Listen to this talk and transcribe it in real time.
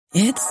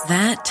It's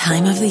that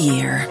time of the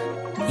year.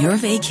 Your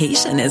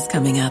vacation is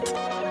coming up.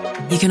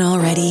 You can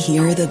already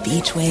hear the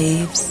beach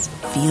waves,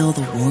 feel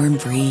the warm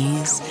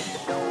breeze,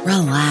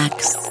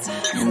 relax,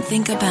 and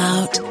think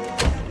about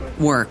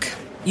work.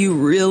 You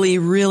really,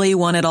 really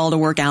want it all to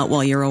work out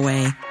while you're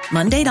away.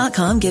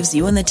 Monday.com gives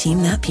you and the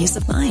team that peace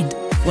of mind.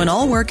 When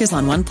all work is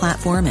on one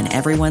platform and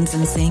everyone's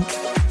in sync,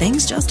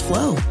 things just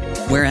flow.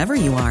 Wherever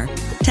you are,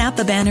 tap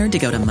the banner to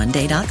go to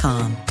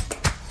Monday.com.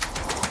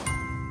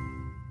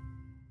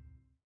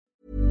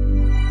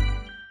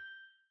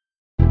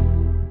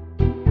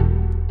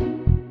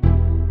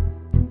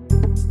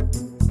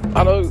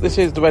 Hello, this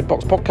is the Red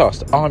Box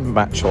Podcast. I'm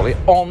Matt Chorley,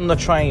 on the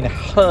train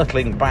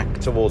hurtling back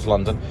towards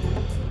London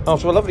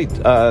after a lovely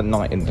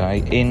night and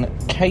day in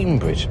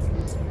Cambridge.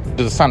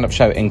 Did a stand-up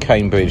show in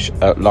Cambridge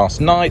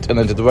last night and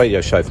then did the radio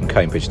show from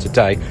Cambridge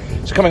today.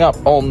 So coming up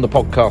on the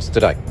podcast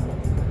today,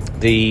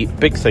 the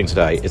big thing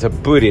today is a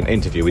brilliant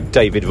interview with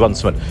David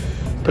Runciman,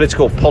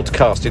 political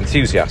podcast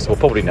enthusiast. We'll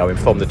probably know him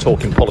from the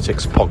Talking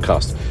Politics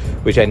podcast,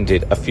 which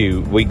ended a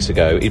few weeks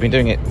ago. He's been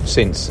doing it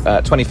since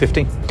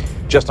 2015.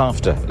 Just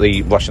after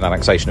the Russian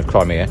annexation of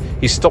Crimea.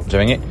 He stopped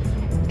doing it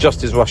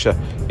just as Russia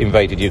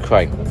invaded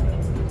Ukraine.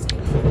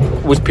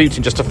 Was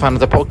Putin just a fan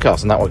of the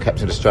podcast, and that what kept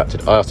him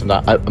distracted? I asked him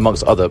that,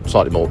 amongst other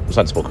slightly more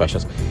sensible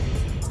questions,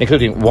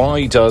 including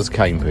why does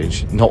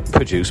Cambridge not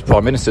produce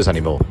prime ministers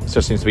anymore? It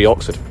just seems to be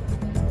Oxford.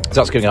 So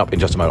that's coming up in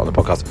just a moment on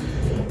the podcast.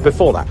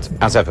 Before that,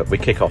 as ever, we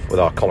kick off with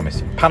our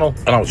columnist panel,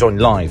 and I'll join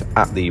live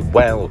at the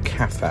Well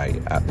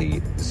Cafe at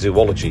the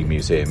Zoology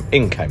Museum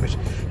in Cambridge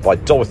by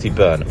Dorothy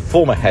Byrne,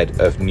 former head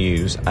of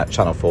news at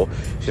Channel 4.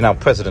 She's now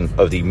president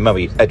of the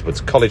Murray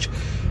Edwards College,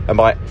 and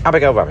by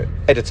Abigail Rabbit,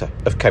 editor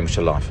of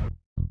Cambridgeshire Live.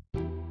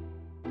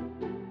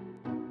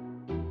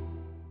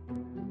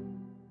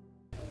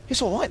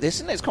 It's all right, this,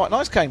 isn't it? It's quite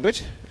nice,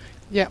 Cambridge.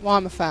 Yeah, well,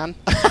 I'm a fan.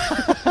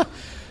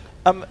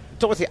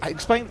 Dorothy,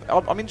 explain.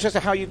 I'm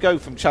interested how you go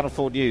from Channel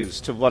 4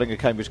 News to running a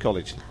Cambridge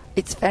college.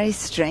 It's very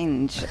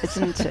strange,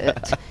 isn't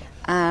it?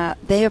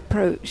 They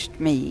approached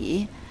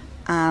me,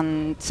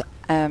 and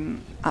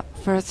at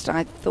first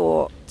I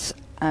thought,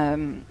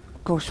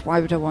 gosh, why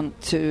would I want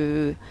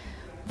to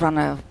run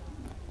a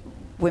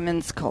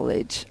women's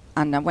college?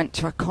 And I went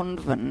to a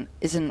convent.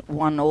 Isn't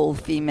one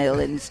all-female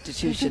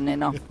institution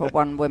enough for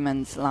one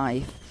woman's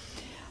life?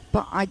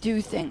 But I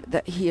do think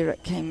that here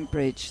at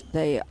Cambridge,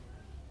 they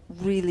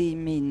really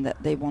mean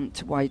that they want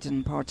to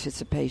widen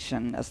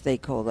participation, as they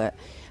call it,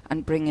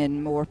 and bring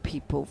in more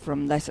people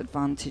from less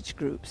advantaged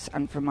groups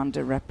and from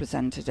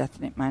underrepresented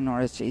ethnic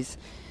minorities.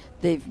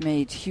 They've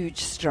made huge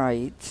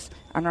strides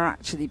and are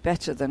actually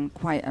better than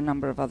quite a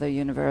number of other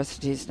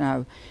universities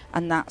now,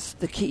 and that's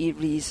the key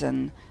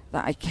reason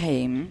that I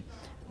came.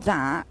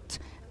 That,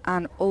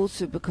 and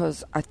also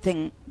because I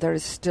think there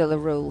is still a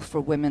role for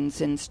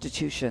women's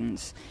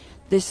institutions.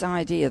 This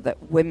idea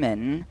that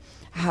women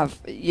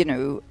have,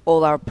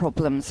 all our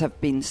problems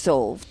have been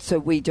solved, so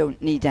we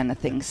don't need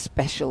anything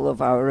special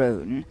of our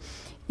own,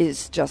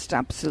 is just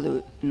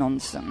absolute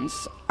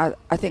nonsense. I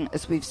think,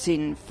 as we've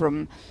seen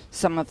from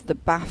some of the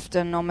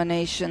BAFTA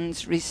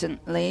nominations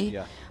recently,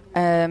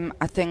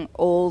 I think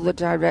all the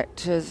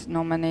directors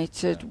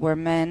nominated were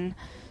men.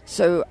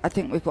 So I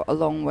think we've got a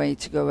long way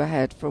to go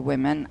ahead for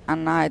women,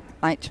 and I'd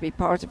like to be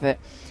part of it.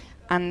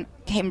 And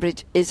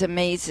Cambridge is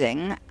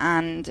amazing,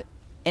 and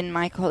in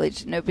my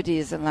college, nobody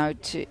is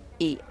allowed to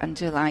eat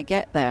until I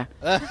get there.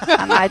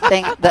 And I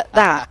think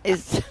that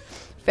is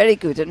very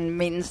good and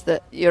means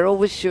that you're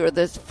always sure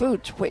there's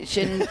food, which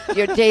in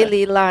your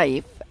daily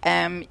life,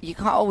 you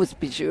can't always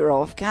be sure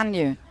of, can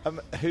you?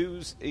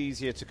 Who's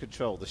easier to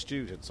control, the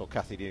students or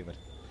Cathy Newman?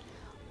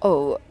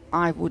 Oh,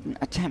 I wouldn't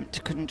attempt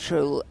to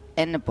control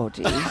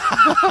anybody.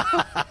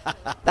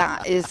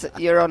 That is,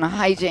 you're on a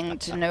hiding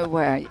to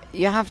nowhere.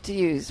 You have to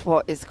use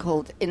what is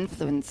called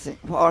influencing,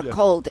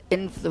 called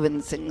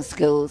influencing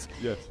skills.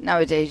 Yes.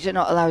 Nowadays, you're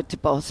not allowed to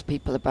boss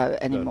people about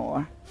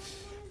anymore.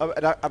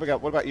 Abigail,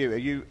 what about you?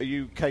 Are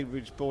you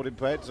Cambridge born and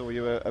bred, or are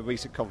you a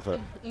recent convert?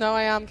 No,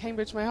 I am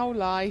Cambridge my whole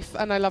life,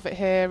 and I love it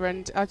here,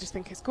 and I just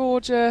think it's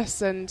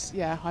gorgeous, and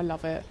yeah, I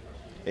love it.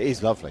 It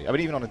is lovely. I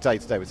mean, even on a day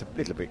today, it was a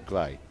little bit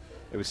grey.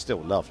 It was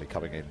still lovely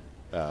coming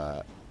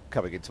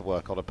into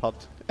work on a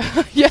punt.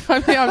 Yeah, I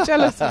mean, I'm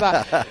jealous of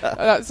that.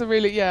 That's a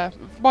really,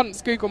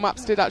 once Google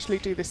Maps did actually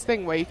do this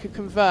thing where you could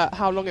convert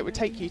how long it would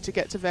take you to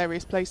get to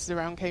various places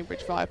around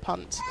Cambridge via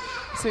punt.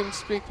 It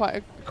seems to be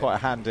quite a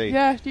handy.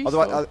 Yeah,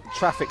 useful. Although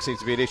traffic seems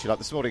to be an issue. Like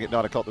this morning at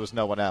 9 o'clock, there was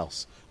no one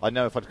else. I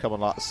know if I'd come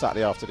on like a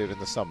Saturday afternoon in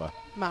the summer.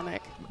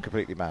 Manic.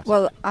 Completely mad.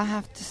 Well, I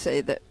have to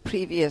say that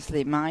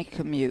previously my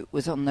commute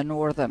was on the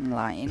Northern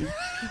Line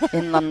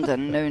in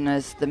London, known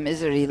as the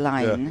Misery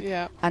Line.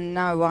 Yeah. And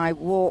now I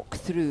walk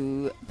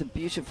through the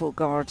beautiful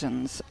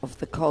gardens of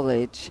the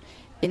college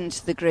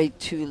into the Grade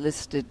 2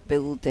 listed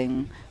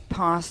building,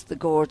 past the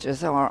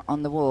gorgeous art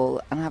on the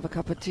wall, and have a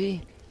cup of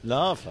tea.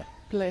 Lovely.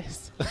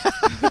 Bliss.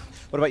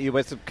 What about you?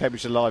 Where's the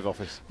Cambridgeshire Live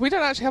office? We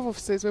don't actually have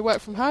offices. We work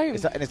from home.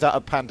 Is that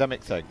a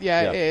pandemic thing?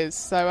 Yeah, it is.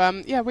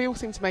 So, we all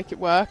seem to make it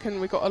work, and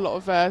we've got a lot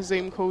of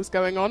Zoom calls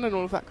going on and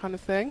all of that kind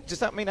of thing. Does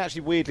that mean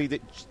actually weirdly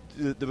that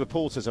the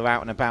reporters are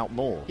out and about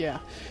more? Yeah.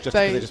 Just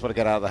because they just want to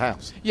get out of the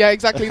house? Yeah,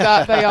 exactly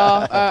that. They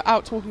are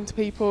out talking to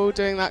people,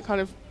 doing that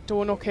kind of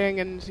door knocking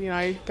and,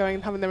 going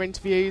and having their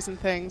interviews and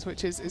things,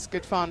 which is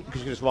good fun.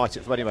 Because you can just write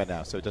it from anywhere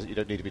now, so you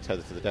don't need to be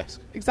tethered to the desk.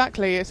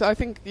 Exactly. So I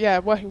think,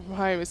 working from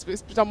home, it's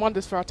done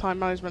wonders for our time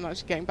management,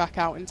 actually getting back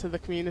out into the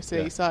community.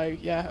 Yeah. So,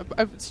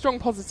 a strong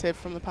positive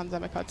from the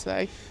pandemic, I'd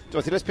say.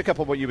 Dorothy, let's pick up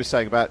on what you were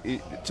saying about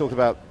talking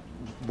about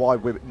why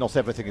not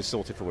everything is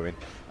sorted for women.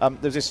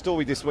 There's this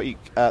story this week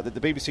that the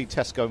BBC,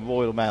 Tesco and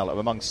Royal Mail are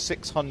among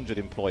 600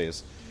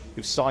 employers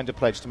who've signed a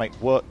pledge to make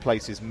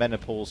workplaces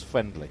menopause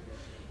friendly.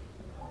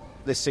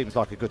 This seems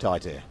like a good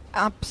idea.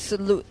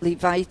 Absolutely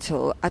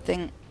vital. I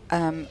think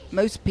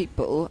most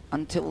people,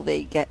 until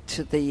they get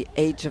to the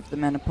age of the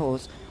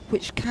menopause,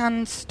 which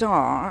can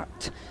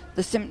start,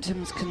 the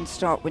symptoms can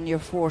start when you're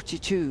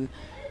 42,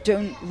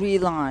 don't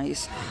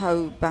realise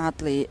how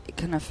badly it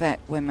can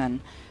affect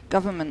women.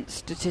 Government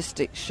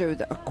statistics show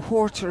that a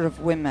quarter of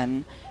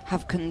women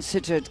have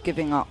considered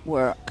giving up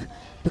work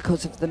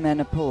because of the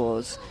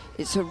menopause.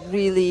 It's a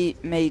really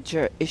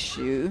major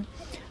issue.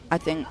 I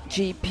think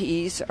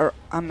GPs are,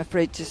 I'm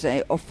afraid to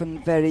say,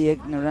 often very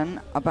ignorant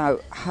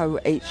about how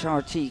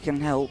HRT can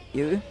help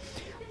you.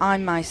 I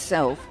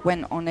myself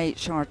went on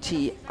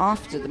HRT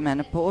after the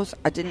menopause.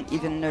 I didn't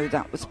even know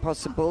that was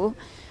possible.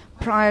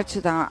 Prior to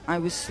that, I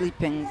was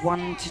sleeping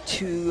 1 to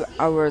 2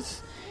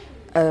 hours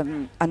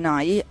a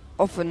night,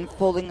 often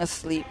falling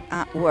asleep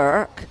at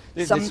work.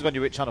 This is when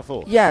you were at Channel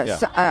 4?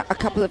 Yes, a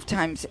couple of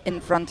times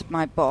in front of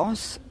my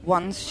boss.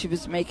 Once she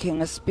was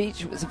making a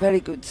speech. It was a very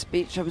good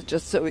speech. I was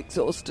just so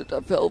exhausted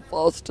I fell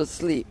fast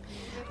asleep.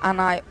 And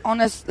I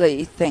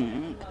honestly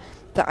think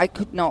that I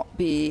could not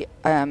be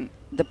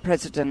the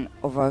president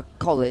of a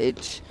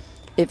college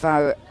if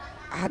I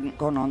hadn't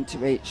gone on to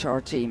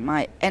HRT.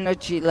 My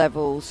energy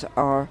levels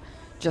are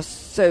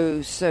just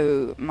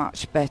so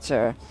much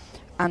better.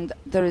 And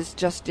there is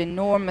just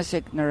enormous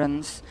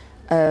ignorance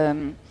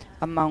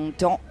among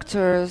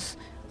doctors,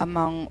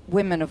 among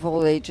women of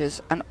all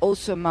ages, and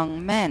also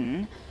among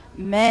men.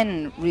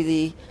 Men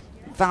really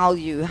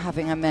value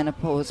having a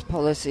menopause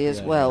policy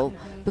as well,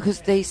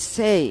 because they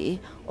say,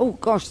 oh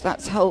gosh,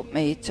 that's helped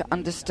me to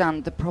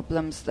understand the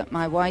problems that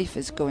my wife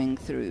is going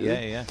through.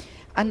 Yeah.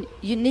 And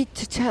you need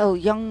to tell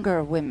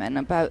younger women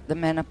about the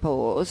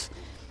menopause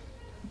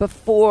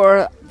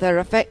before they're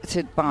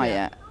affected by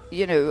it.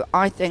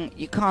 I think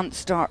you can't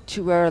start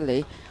too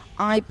early.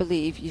 I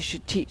believe you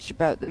should teach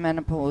about the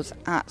menopause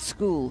at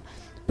school,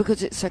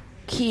 because it's a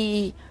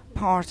key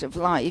part of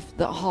life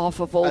that half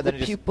of all the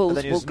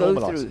pupils will go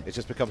through. It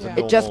just becomes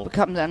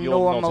a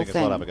normal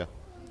thing.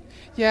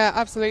 Yeah,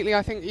 absolutely.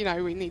 I think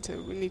we need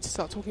to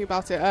start talking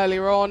about it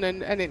earlier on,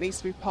 and it needs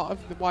to be part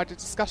of the wider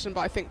discussion.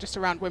 But I think just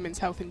around women's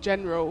health in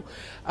general,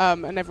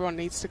 and everyone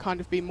needs to kind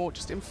of be more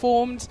just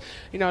informed.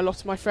 A lot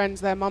of my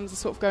friends, their mums are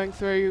sort of going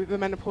through the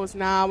menopause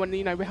now, and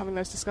we're having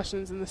those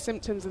discussions and the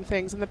symptoms and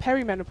things, and the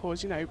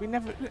perimenopause. We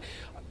never,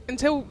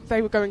 until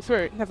they were going through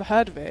it, never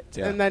heard of it,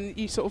 and then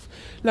you sort of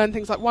learn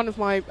things like one of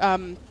my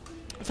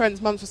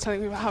friend's mum was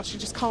telling me about how she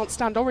just can't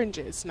stand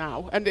oranges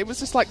now, and it was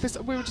just like this.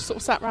 We were just sort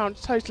of sat around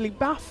totally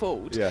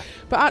baffled. Yeah.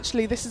 But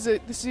actually, this is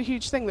a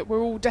huge thing that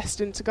we're all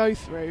destined to go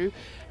through,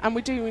 and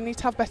we need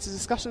to have better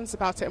discussions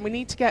about it, and we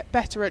need to get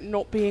better at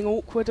not being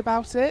awkward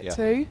about it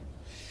too.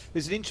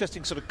 There's an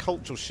interesting sort of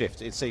cultural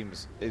shift, it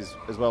seems,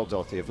 as well,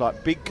 Dorothy, of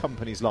like big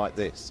companies like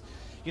this.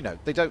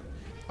 They don't.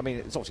 I mean,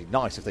 it's obviously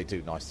nice if they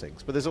do nice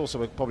things, but there's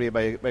also probably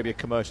maybe a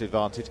commercial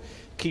advantage,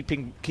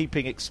 keeping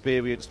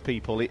experienced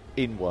people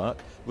in work,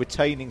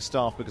 retaining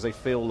staff because they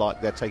feel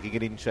like they're taking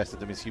an interest in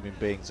them as human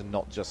beings and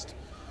not just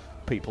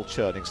people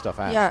churning stuff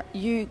out. Yeah,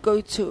 you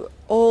go to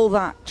all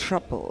that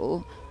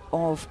trouble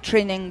of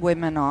training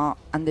women up,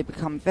 and they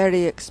become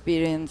very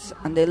experienced,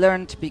 and they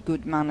learn to be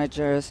good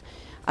managers,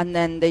 and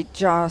then they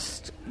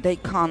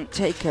can't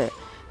take it.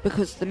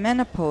 Because the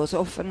menopause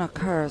often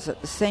occurs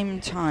at the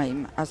same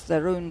time as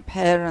their own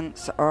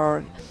parents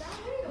are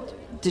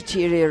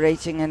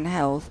deteriorating in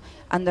health,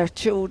 and their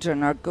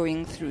children are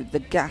going through the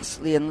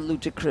ghastly and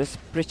ludicrous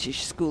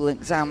British school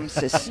exam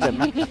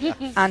system.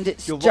 And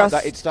it's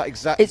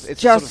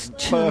just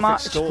too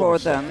much for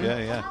them.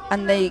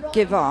 And they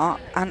give up.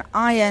 And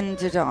I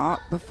ended up,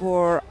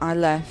 before I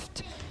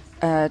left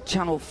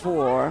Channel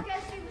 4,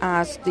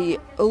 as the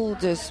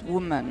oldest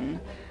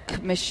woman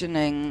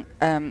commissioning,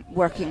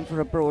 working for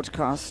a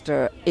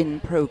broadcaster in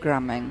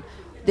programming.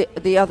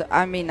 The other,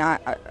 I mean, I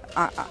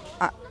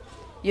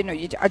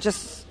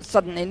just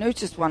suddenly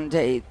noticed one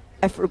day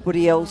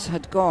everybody else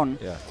had gone,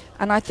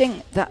 and I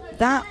think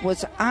that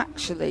was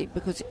actually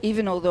because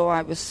even although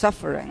I was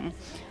suffering,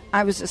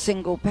 I was a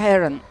single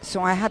parent,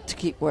 so I had to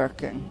keep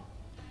working.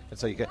 And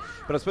so you get,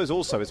 but I suppose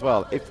also as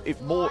well,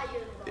 if more,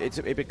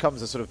 it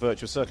becomes a sort of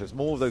virtuous circle. As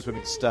more of those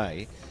women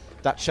stay,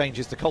 that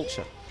changes the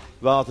culture.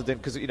 rather than,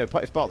 because, if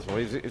part of the problem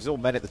is it's all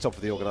men at the top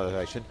of the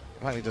organisation,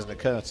 apparently it doesn't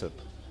occur to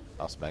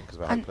us men because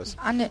we're hopeless.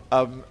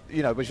 But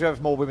if you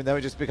have more women there,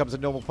 it just becomes a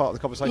normal part of the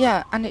conversation.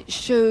 Yeah, and it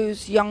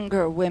shows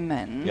younger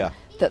women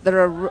that there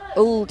are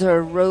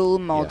older role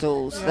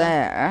models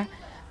there,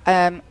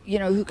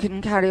 who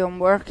can carry on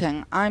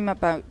working. I'm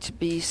about to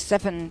be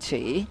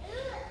 70,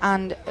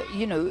 and,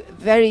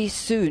 very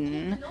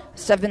soon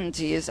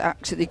 70 is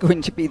actually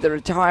going to be the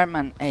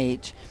retirement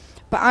age.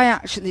 But I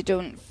actually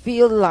don't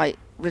feel like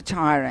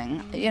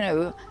retiring.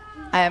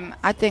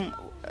 I think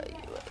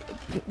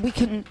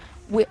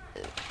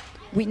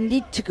we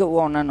need to go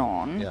on and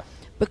on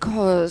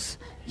because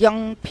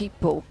young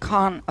people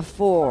can't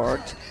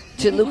afford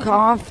to look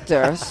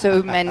after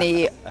so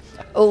many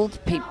old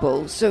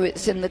people. So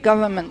it's in the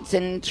government's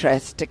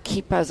interest to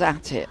keep us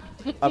at it.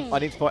 I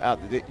need to point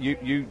out that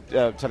you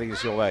telling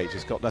us your age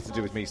has got nothing to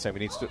do with me saying we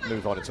need to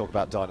move on and talk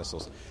about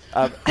dinosaurs.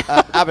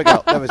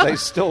 Abigail, there was a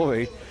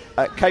story.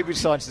 Cambridge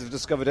scientists have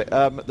discovered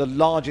the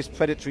largest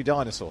predatory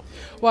dinosaur.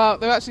 Well,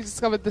 they've actually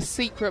discovered the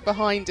secret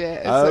behind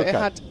it. It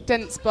had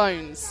dense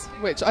bones,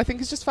 which I think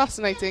is just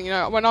fascinating.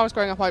 When I was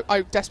growing up,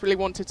 I desperately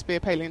wanted to be a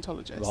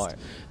paleontologist. Right.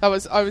 I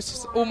was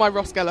just, all my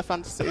Ross Geller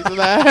fantasies are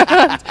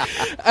there.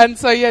 and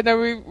so,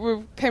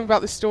 we came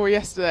about this story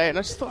yesterday, and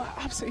I just thought,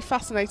 absolutely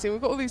fascinating.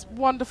 We've got all these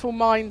wonderful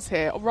minds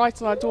here, right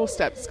on our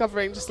doorstep,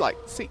 discovering just like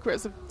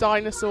secrets of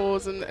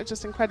dinosaurs and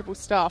just incredible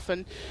stuff.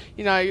 And,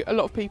 a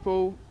lot of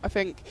people, I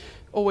think,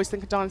 always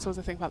think of dinosaurs,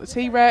 I think about the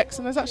T-Rex,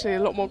 and there's actually a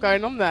lot more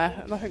going on there,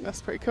 and I think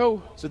that's pretty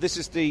cool. So this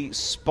is the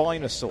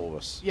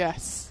Spinosaurus.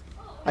 Yes.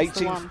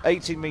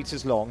 18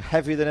 metres long,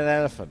 heavier than an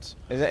elephant.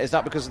 Is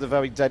that because of the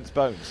very dense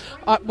bones?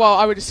 Well,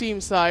 I would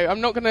assume so.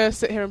 I'm not going to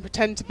sit here and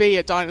pretend to be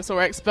a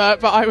dinosaur expert,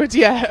 but I would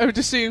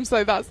assume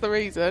so. That's the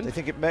reason. I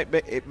think it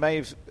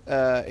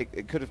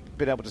could have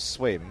been able to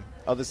swim.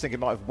 Others think it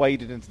might have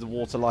waded into the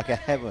water like a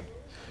heron.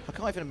 I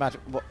can't even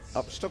imagine.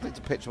 I'm struggling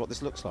to picture what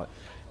this looks like.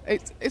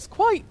 It's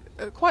quite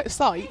a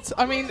sight.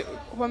 I mean,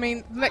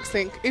 the next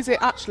thing, is it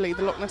actually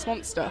the Loch Ness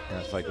Monster? Yeah,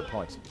 that's a very good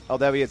point. Oh,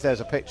 there he is. There's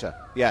a picture.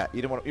 Yeah,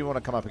 you want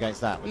to come up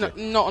against that, would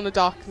you? Not on a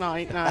dark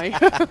night, no.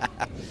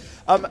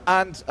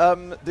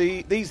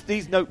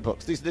 These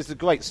notebooks. This is a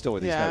great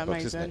story. These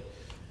notebooks, amazing.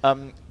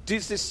 Isn't it?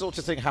 Does this sort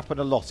of thing happen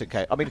a lot?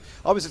 Okay, I mean,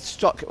 I was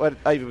struck when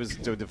Ava was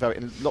doing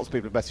and lots of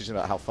people have messaged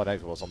about how fun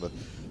Ava was on the.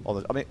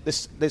 I mean,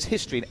 there's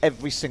history in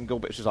every single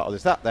bit. She's like,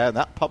 there's that there, and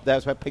that pub there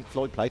is where Pink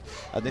Floyd played,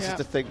 and this is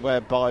the thing where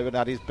Byron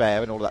had his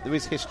bear and all that. There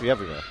is history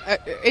everywhere.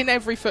 In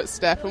every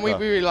footstep, and we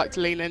really like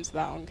to lean into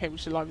that on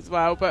Cambridgeshire Live as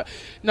well. But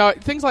no,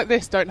 things like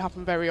this don't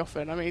happen very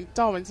often. I mean,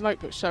 Darwin's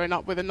notebook showing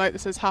up with a note that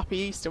says Happy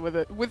Easter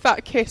with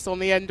that kiss on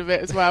the end of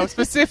it as well,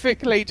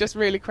 specifically just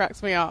really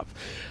cracks me up.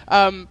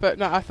 But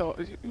no, I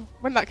thought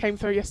when that came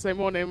through yesterday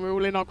morning, we were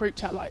all in our group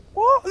chat like,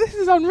 what? This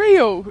is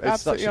unreal. It's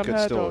absolutely such a good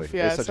story. Of.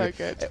 Yeah, so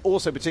good.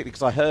 Also, particularly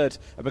because I heard,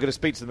 and we're going to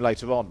speak to them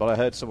later on, but I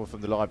heard someone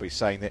from the library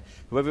saying that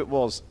whoever it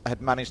was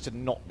had managed to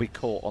not be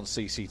caught on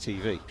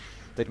CCTV.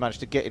 They'd managed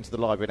to get into the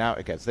library and out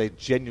again, so they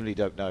genuinely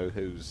don't know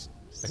who's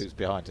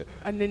behind it.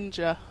 A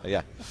ninja.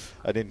 Yeah,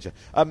 a ninja.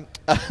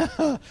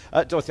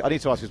 Dorothy, I need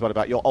to ask you as well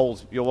about your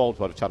old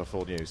one of Channel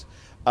 4 News.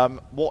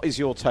 What is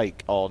your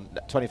take on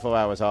 24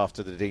 hours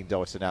after the Dean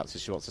Doris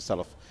announces she wants to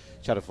sell off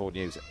Channel 4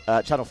 News,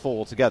 Channel 4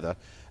 altogether?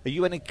 Are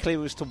you any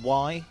clearer as to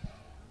why?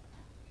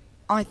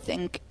 I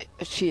think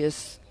she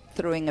is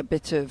throwing a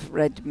bit of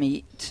red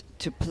meat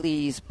to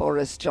please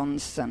Boris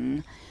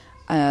Johnson,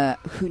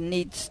 who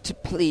needs to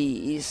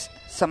please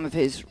some of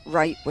his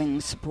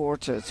right-wing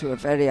supporters who are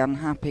very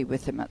unhappy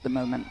with him at the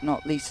moment,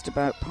 not least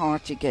about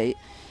Partygate.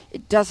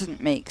 It doesn't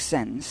make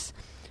sense.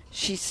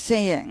 She's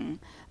saying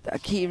that a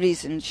key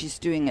reason she's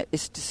doing it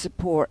is to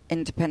support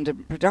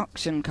independent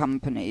production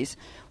companies.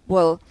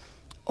 Well,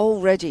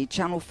 already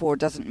Channel 4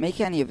 doesn't make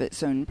any of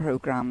its own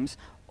programmes.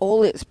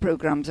 All its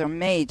programmes are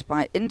made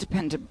by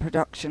independent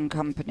production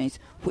companies,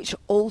 which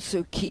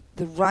also keep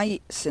the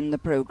rights in the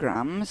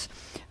programmes,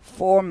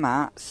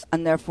 formats,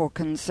 and therefore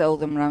can sell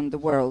them around the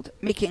world,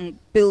 making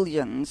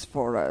billions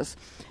for us.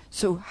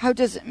 So how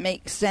does it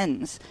make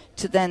sense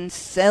to then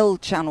sell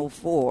Channel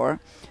 4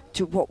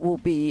 to what will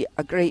be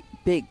a great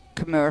big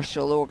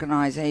commercial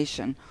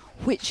organisation,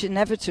 which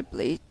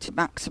inevitably, to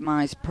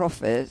maximise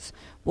profits,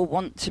 will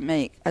want to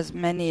make as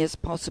many as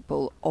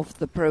possible of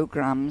the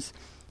programmes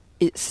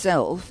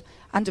itself,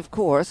 and of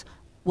course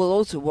will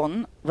also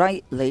want,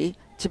 rightly,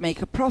 to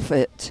make a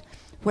profit,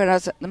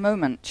 whereas at the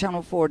moment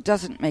Channel 4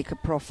 doesn't make a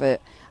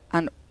profit,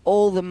 and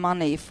all the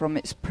money from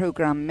its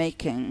programme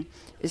making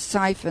is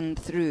siphoned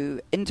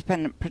through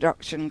independent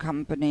production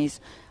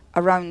companies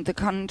around the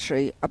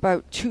country.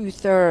 About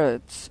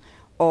 2/3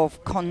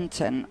 of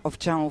content of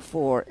Channel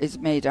 4 is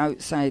made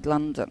outside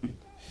London.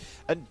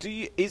 And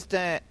is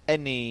there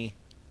any...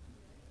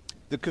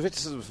 The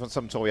criticism from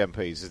some Tory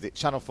MPs is that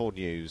Channel 4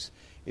 News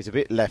is a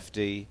bit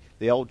lefty.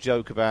 The old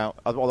joke about...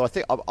 Although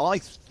I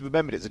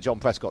remembered it's a John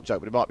Prescott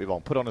joke, but it might be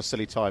wrong. Put on a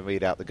silly tie and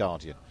read out The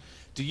Guardian.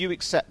 Do you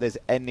accept there's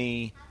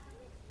any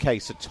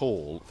case at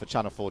all for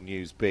Channel 4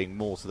 News being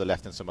more to the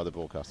left than some other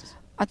broadcasters?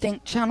 I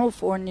think Channel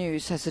 4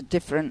 News has a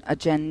different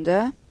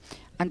agenda.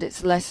 and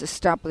it's less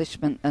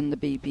establishment than the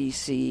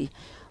BBC.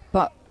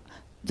 But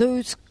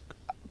those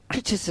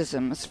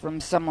criticisms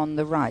from some on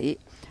the right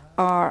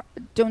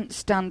don't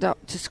stand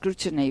up to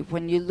scrutiny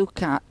when you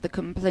look at the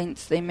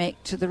complaints they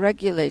make to the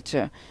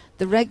regulator.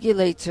 The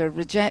regulator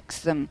rejects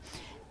them.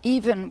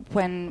 Even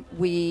when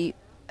we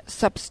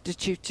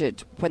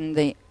substituted, when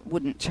they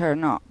wouldn't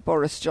turn up,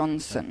 Boris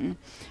Johnson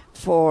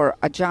for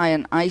a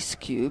giant ice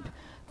cube,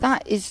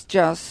 that is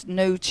just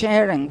no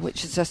chairing,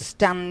 which is a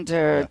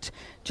standard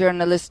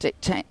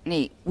journalistic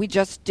technique. We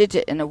just did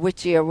it in a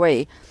wittier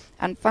way.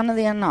 And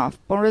funnily enough,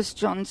 Boris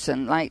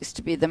Johnson likes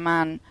to be the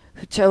man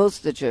who tells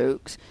the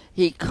jokes.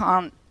 He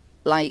can't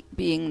like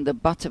being the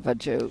butt of a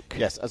joke.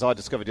 Yes, as I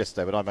discovered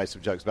yesterday when I made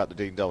some jokes about the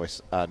Dean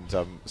Doris, and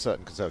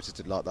certain Conservatives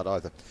didn't like that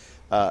either.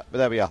 But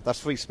there we are. That's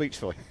free speech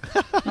for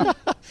you.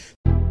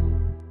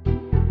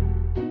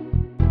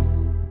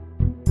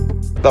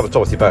 That was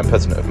Dorothy Bowen,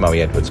 President of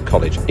Murray Edwards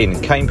College in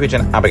Cambridge,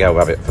 and Abigail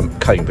Rabbit from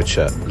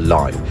Cambridgeshire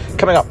Live.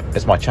 Coming up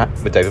is my chat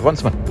with David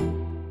Runciman.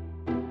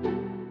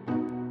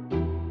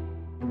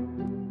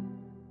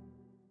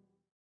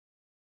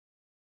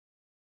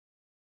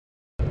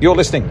 You're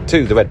listening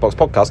to the Red Box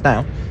Podcast.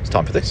 Now it's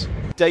time for this.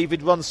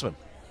 David Runciman.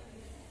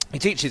 He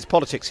teaches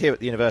politics here at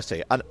the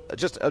university, and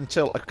just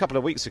until a couple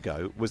of weeks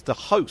ago was the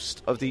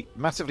host of the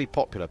massively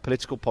popular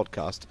political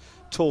podcast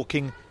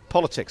Talking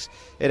Politics.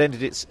 It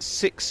ended its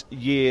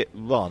 6-year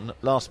run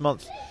last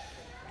month.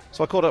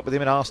 So I caught up with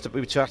him and asked if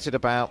we chatted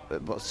about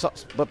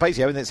but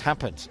basically everything that's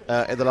happened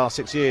in the last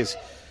 6 years.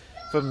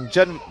 From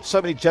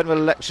so many general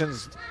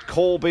elections,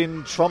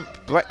 Corbyn, Trump,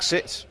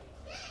 Brexit.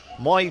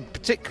 My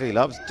particularly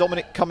loves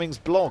Dominic Cummings'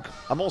 blog.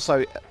 I'm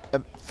also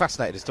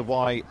fascinated as to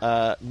why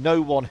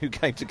no one who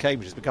came to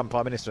Cambridge has become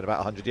Prime Minister in about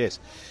 100 years.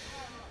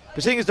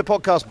 But seeing as the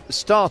podcast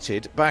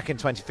started back in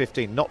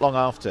 2015, not long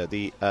after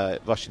the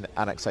Russian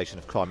annexation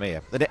of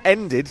Crimea, and it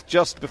ended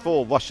just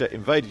before Russia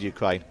invaded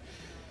Ukraine,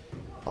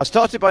 I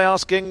started by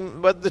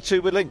asking whether the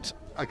two were linked.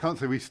 I can't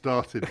say we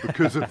started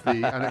because of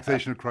the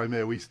annexation of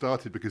Crimea. We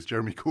started because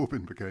Jeremy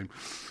Corbyn became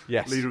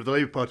leader of the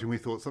Labour Party, and we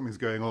thought something's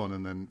going on,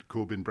 and then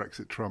Corbyn,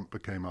 Brexit, Trump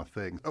became our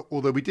thing.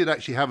 Although we did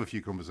actually have a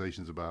few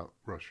conversations about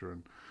Russia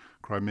and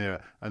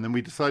Crimea, and then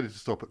we decided to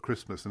stop at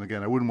Christmas. And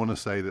again, I wouldn't want to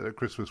say that at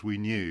Christmas we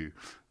knew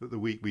that the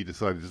week we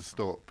decided to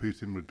stop,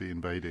 Putin would be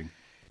invading.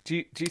 Do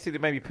you think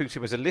that maybe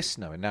Putin was a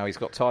listener and now he's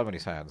got time on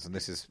his hands, and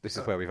this is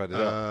where we've ended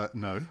up?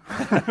 No.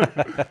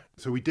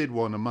 So we did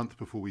one a month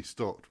before we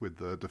stopped with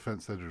the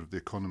defence editor of The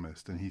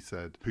Economist, and he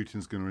said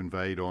Putin's going to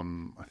invade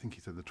on, I think he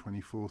said the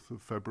 24th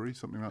of February,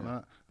 something like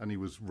that. And he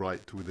was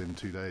right to within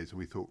 2 days. And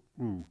we thought,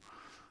 ooh.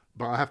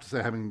 But I have to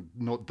say, having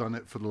not done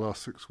it for the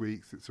last 6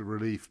 weeks, it's a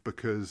relief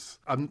because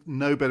I'm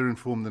no better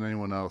informed than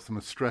anyone else. I'm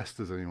as stressed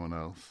as anyone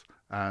else.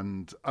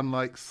 And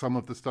unlike some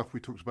of the stuff we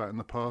talked about in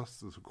the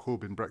past, as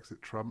Corbyn,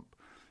 Brexit, Trump,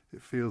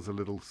 it feels a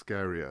little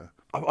scarier.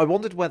 I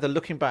wondered whether,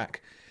 looking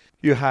back,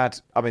 you had,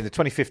 the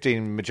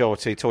 2015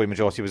 majority, Tory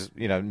majority was,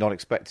 not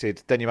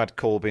expected. Then you had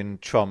Corbyn,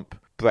 Trump,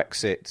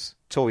 Brexit,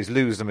 Tories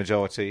lose the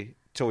majority,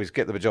 Tories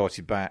get the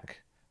majority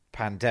back,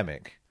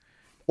 pandemic.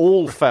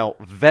 All felt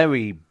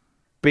very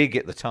big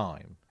at the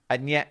time,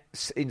 and yet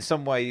in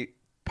some way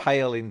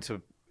pale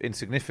into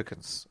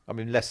insignificance.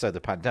 Less so the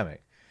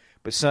pandemic.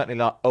 But certainly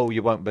like,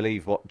 you won't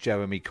believe what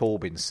Jeremy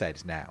Corbyn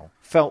said now.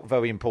 Felt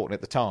very important at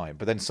the time,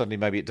 but then suddenly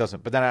maybe it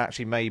doesn't. But then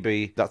actually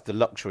maybe that's the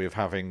luxury of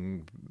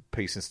having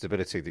peace and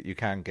stability, that you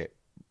can get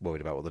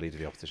worried about what the leader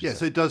of the opposition says.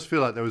 So it does feel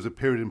like there was a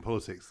period in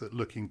politics that,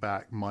 looking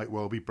back, might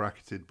well be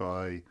bracketed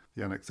by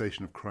the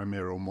annexation of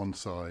Crimea on one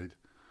side,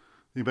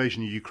 the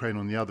invasion of Ukraine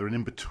on the other, and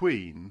in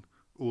between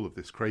all of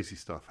this crazy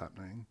stuff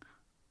happening,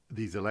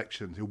 these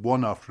elections,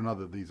 one after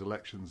another, these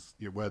elections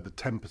where the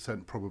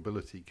 10%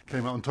 probability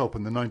came out on top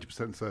and the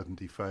 90%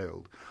 certainty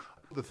failed.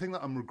 The thing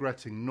that I'm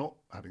regretting not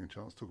having a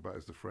chance to talk about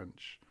is the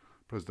French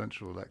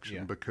presidential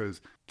election, because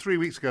 3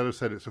 weeks ago I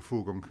said it's a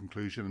foregone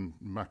conclusion and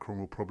Macron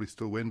will probably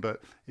still win,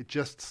 but it's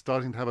just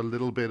starting to have a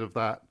little bit of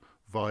that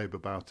vibe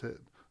about it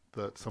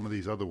that some of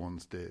these other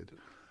ones did.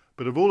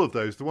 But of all of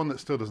those, the one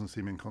that still doesn't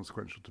seem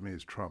inconsequential to me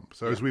is Trump.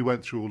 So as we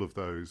went through all of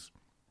those,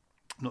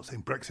 I'm not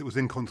saying Brexit was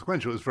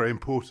inconsequential, it was very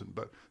important,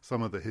 but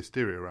some of the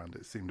hysteria around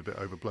it seemed a bit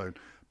overblown.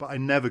 But I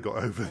never got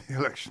over the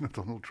election of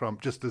Donald Trump,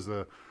 just as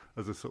a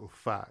sort of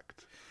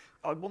fact.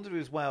 I wondered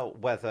as well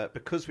whether,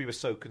 because we were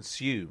so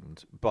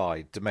consumed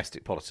by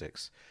domestic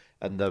politics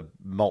and the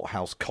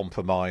Malthouse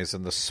Compromise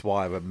and the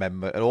Swire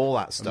Amendment and all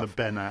that stuff. And the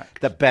Ben Act.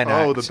 The Ben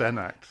Act. Oh, the Ben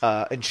Act.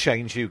 And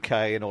Change UK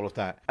and all of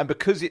that. And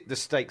because the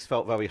stakes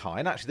felt very high,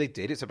 and actually they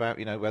did, it's about,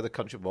 where the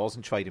country was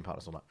and trading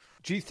partners and all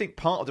that. Do you think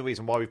part of the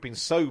reason why we've been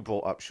so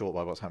brought up short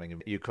by what's happening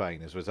in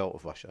Ukraine as a result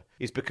of Russia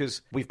is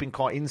because we've been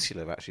quite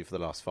insular, actually, for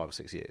the last 5 or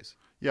 6 years?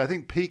 Yeah, I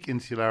think peak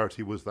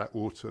insularity was that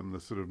autumn, the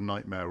sort of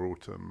nightmare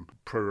autumn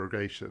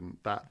prorogation,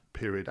 that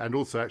period, and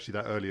also actually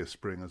that earlier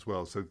spring as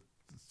well. So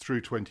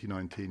through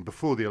 2019,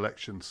 before the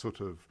election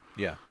sort of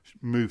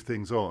moved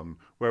things on,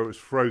 where it was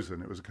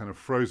frozen. It was a kind of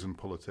frozen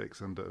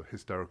politics and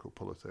hysterical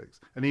politics.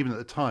 And even at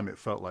the time, it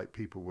felt like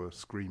people were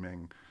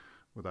screaming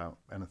without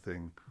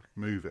anything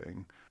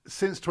moving.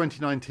 Since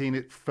 2019,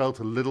 it felt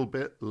a little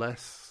bit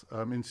less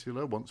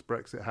insular. Once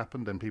Brexit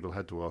happened, then people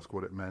had to ask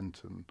what it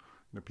meant, and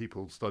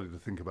people started to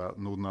think about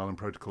Northern Ireland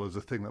Protocol as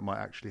a thing that might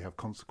actually have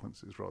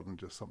consequences rather than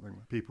just something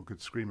that people could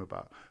scream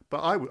about.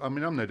 But I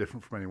mean, I'm no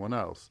different from anyone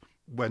else.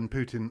 When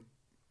Putin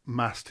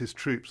massed his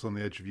troops on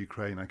the edge of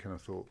Ukraine, I kind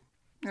of thought,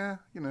 yeah,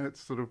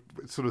 it's sort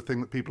of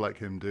thing that people like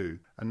him do.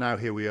 And now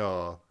here we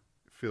are.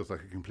 It feels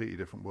like a completely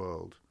different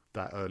world.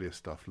 That earlier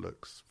stuff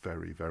looks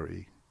very,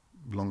 very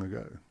long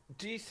ago.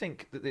 Do you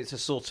think that it's a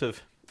sort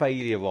of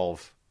failure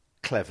of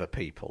clever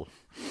people,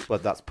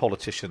 whether that's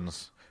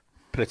politicians,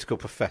 political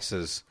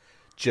professors,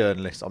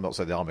 journalists? I'm not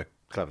saying that I'm a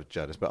clever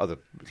journalist, but other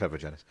clever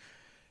journalists.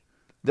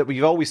 That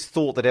we've always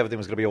thought that everything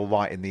was going to be all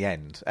right in the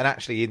end. And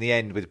actually, in the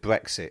end, with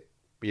Brexit,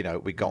 we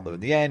got there in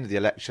the end, the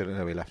election, and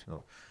then we left it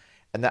all.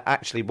 And that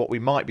actually what we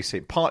might be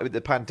seeing, partly with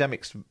the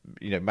pandemics,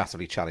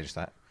 massively challenged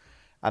that.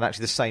 And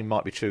actually the same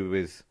might be true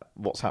with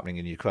what's happening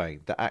in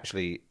Ukraine, that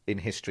actually in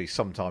history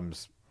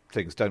sometimes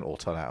things don't all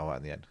turn out all right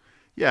in the end.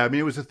 Yeah, I mean,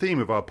 it was a theme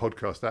of our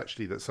podcast,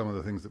 actually, that some of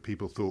the things that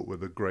people thought were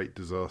the great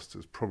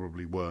disasters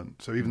probably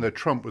weren't. So even though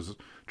Trump's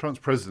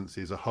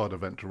presidency is a hard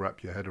event to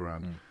wrap your head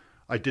around,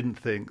 I didn't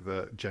think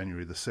that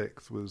January the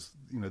 6th was,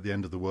 the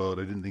end of the world.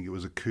 I didn't think it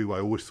was a coup. I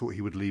always thought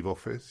he would leave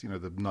office.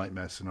 The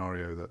nightmare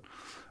scenario that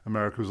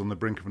America was on the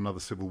brink of another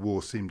civil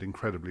war seemed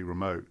incredibly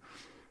remote.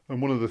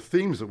 And one of the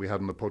themes that we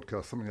had on the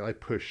podcast, something I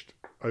pushed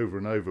over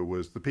and over,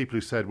 was the people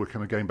who said we're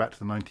kind of going back to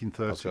the 1930s.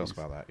 I was asked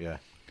about that, yeah.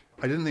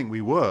 I didn't think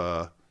we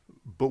were,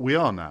 but we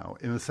are now,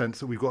 in the sense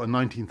that we've got a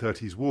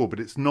 1930s war, but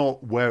it's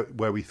not where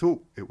we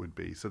thought it would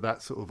be. So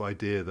that sort of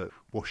idea that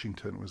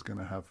Washington was going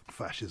to have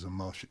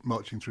fascism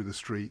marching through the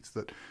streets,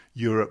 that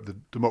Europe, the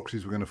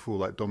democracies were going to fall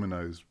like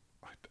dominoes,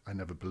 I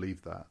never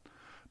believed that.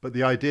 But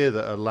the idea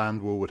that a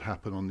land war would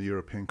happen on the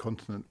European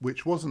continent,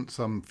 which wasn't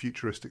some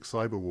futuristic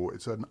cyber war,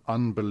 it's an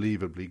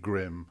unbelievably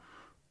grim,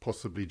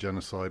 possibly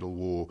genocidal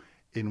war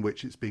in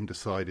which it's being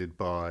decided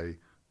by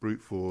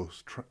brute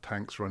force,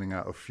 tanks running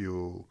out of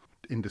fuel,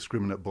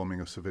 indiscriminate bombing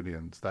of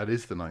civilians. That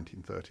is the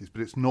 1930s,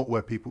 but it's not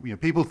where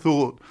people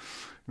thought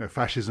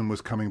fascism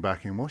was coming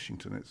back in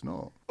Washington. It's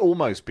not.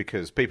 Almost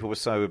because people were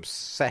so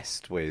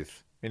obsessed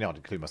with, I'd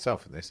include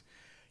myself in this,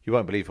 you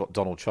won't believe what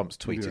Donald Trump's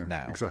tweeted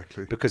now.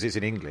 Exactly. Because it's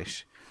in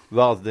English,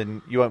 rather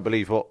than you won't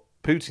believe what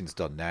Putin's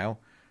done now,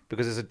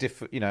 because there's a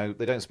different,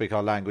 they don't speak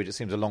our language, it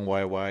seems a long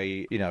way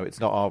away, it's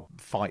not our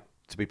fight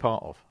to be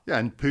part of. Yeah,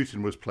 and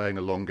Putin was playing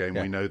a long game,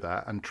 we know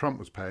that, and Trump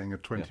was playing a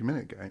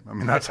 20-minute game. I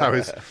mean, that's how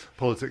his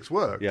politics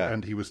work. Yeah.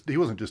 And he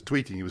wasn't just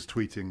tweeting, he was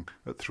tweeting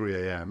at 3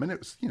 a.m. And it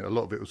was, a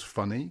lot of it was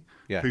funny.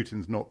 Yeah.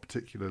 Putin's not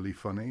particularly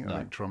funny. No. I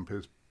think Trump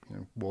is,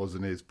 was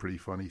and is pretty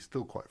funny,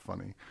 still quite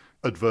funny,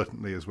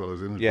 advertently as well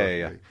as inadvertently.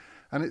 Yeah.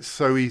 And it's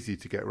so easy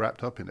to get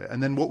wrapped up in it.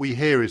 And then what we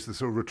hear is the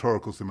sort of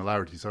rhetorical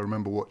similarities. I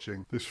remember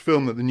watching this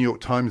film that the New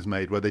York Times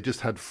made where they just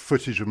had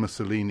footage of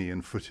Mussolini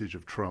and footage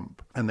of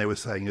Trump. And they were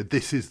saying,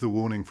 this is the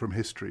warning from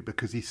history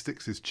because he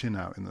sticks his chin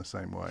out in the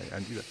same way.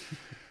 And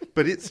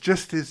but it's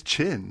just his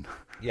chin.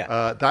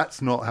 Yeah. That's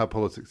not how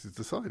politics is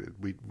decided.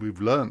 We've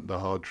learnt the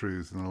hard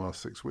truths in the last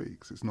 6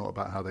 weeks. It's not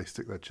about how they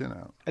stick their chin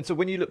out. And so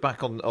when you look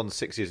back on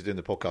 6 years of doing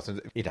the podcast,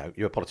 and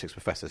you're a politics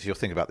professor, so you're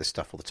thinking about this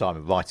stuff all the time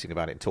and writing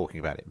about it and talking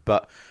about it.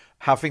 But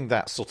having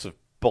that sort of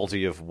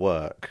body of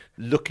work,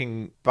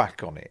 looking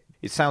back on it,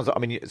 it sounds like,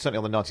 certainly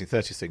on the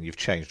 1930s thing, you've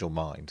changed your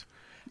mind.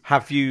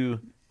 Have you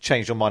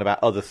changed your mind about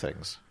other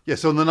things? Yeah,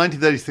 so on the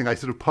 1930s thing, I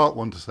sort of part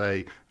one to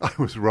say I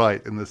was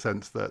right in the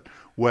sense that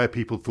where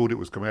people thought it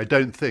was coming, I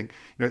don't think,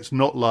 it's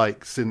not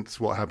like since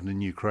what happened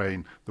in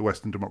Ukraine, the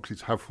Western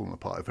democracies have fallen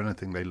apart. If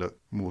anything, they look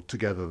more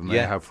together than they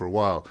have for a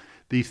while.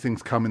 These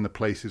things come in the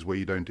places where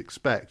you don't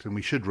expect. And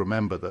we should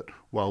remember that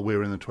while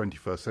we're in the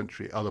 21st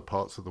century, other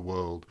parts of the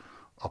world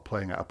are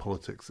playing out a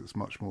politics that's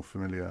much more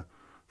familiar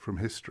from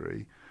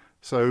history.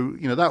 So,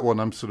 that one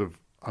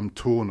I'm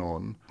torn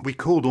on. We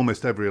called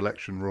almost every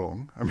election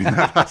wrong. I mean,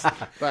 that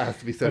has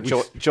to be said.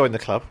 Join the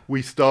club.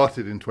 We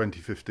started in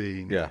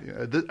 2015. Yeah.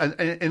 And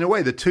in a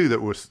way, the two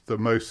that were the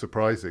most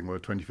surprising were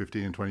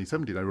 2015 and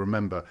 2017. I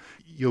remember,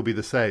 you'll be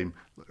the same.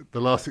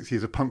 The last 6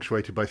 years are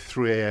punctuated by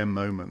 3 a.m.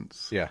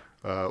 moments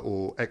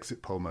or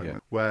exit poll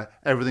moments where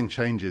everything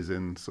changes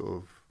in sort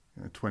of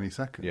 20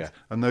 seconds. Yeah.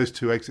 And those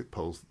two exit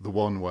polls, the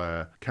one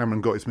where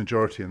Cameron got his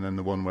majority and then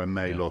the one where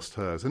May lost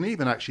hers. And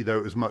even actually, though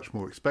it was much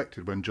more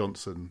expected when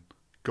Johnson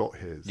got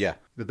his. Yeah.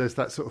 There's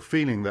that sort of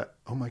feeling that,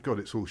 oh my God,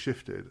 it's all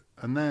shifted.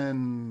 And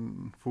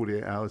then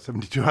 48 hours,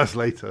 72 hours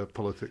later,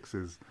 politics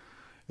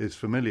is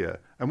familiar.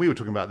 And we were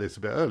talking about this a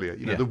bit earlier.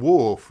 The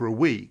war for a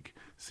week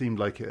seemed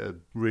like it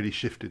had really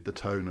shifted the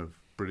tone of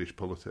British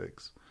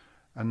politics.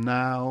 And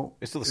now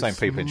it's still the same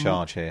people in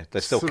charge here.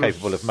 They're still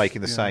capable of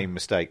making the same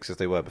mistakes as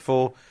they were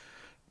before.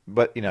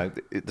 But,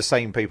 the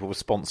same people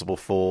responsible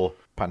for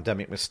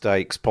pandemic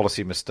mistakes,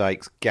 policy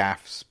mistakes,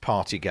 gaffes,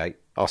 Partygate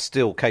are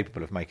still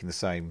capable of making the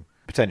same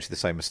potentially the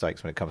same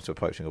mistakes when it comes to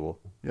approaching a war.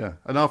 Yeah,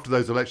 and after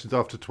those elections,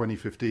 after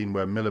 2015,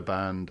 where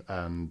Miliband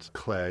and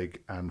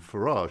Clegg and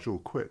Farage all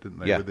quit, didn't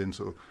they? Yeah. Within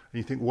sort of, and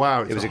you think,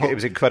 wow, It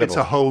was incredible. It's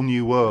a whole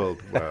new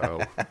world.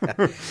 Well,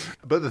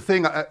 but the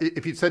thing,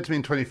 if you'd said to me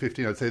in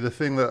 2015, I'd say the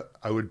thing that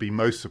I would be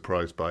most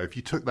surprised by, if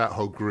you took that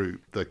whole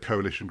group, the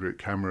coalition group,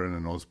 Cameron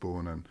and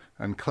Osborne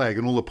and Clegg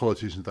and all the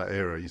politicians of that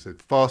era, you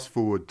said, fast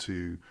forward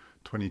to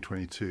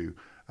 2022,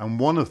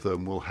 and one of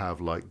them will have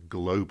like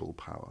global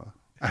power.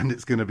 And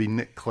it's going to be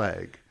Nick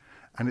Clegg.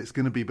 And it's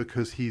going to be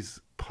because he's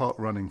part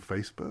running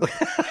Facebook.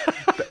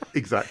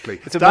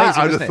 Exactly. It's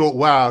amazing, I would isn't have it? thought,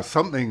 wow,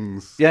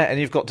 something's... Yeah, and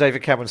you've got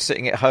David Cameron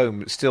sitting at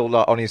home, still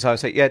like, on his own,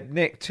 saying, yeah,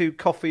 Nick, 2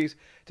 coffees,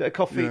 a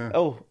coffee. Yeah.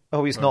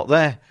 Oh, he's not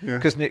there Yeah.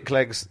 because Nick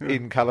Clegg's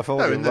in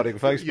California and running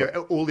Facebook. Yeah,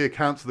 all the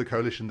accounts of the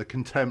coalition, the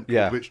contempt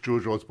Yeah. with which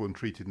George Osborne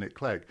treated Nick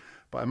Clegg.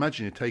 But I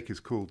imagine you take his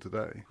call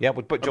today. Yeah,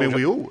 but I mean,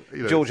 we all...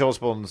 You know, George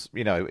Osborne's,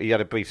 he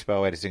had a brief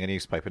spell editing a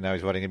newspaper, now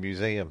he's running a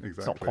museum. It's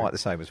not Exactly. quite the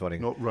same as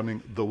running... not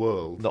running the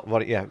world. Not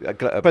running, yeah,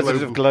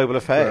 president of global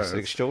affairs, an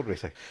affairs. extraordinary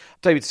thing.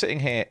 David, sitting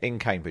here in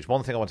Cambridge,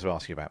 one thing I wanted to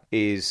ask you about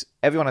is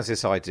everyone has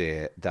this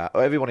idea that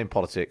everyone in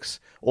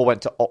politics all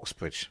went to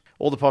Oxbridge.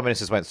 All the prime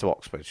ministers went to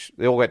Oxbridge.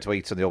 They all went to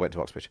Eton, they all went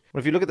to Oxbridge. Well,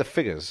 if you look at the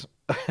figures,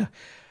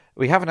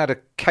 we haven't had a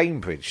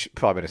Cambridge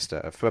prime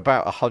minister for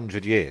about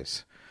 100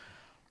 years.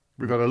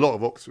 We've had a lot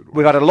of Oxford ones.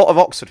 We've had a lot of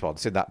Oxford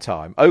ones in that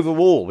time.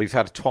 Overall, we've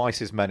had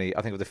twice as many,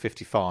 I think, of the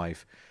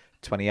 55,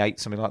 28,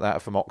 something like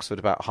that, from Oxford.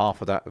 About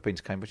half of that have been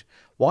to Cambridge.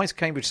 Why is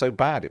Cambridge so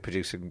bad at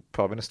producing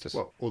prime ministers?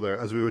 Well, although,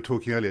 as we were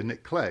talking earlier,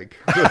 Nick Clegg,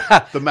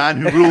 the man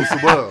who rules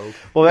the world.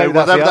 Well, maybe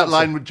that's the that answer.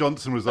 line with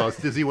Johnson was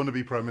asked, does he want to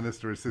be Prime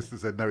Minister? His sister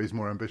said, no, he's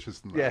more ambitious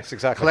than that. Yes,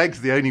 exactly.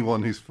 Clegg's the only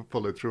one who's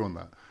followed through on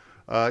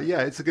that.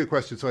 Yeah, it's a good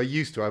question. So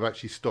I've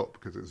actually stopped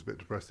because it was a bit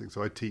depressing.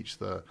 So I teach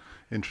the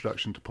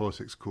Introduction to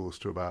Politics course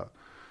to about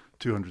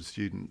 200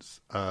 students,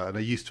 and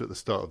I used to at the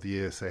start of the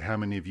year say, how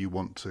many of you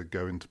want to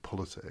go into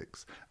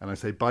politics? And I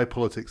say, by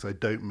politics, I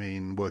don't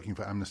mean working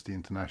for Amnesty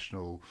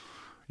International,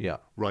 Yeah.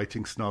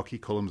 writing snarky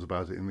columns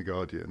about it in The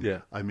Guardian. Yeah.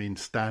 I mean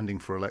standing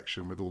for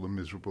election with all the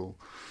miserable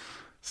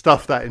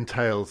stuff that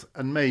entails,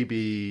 and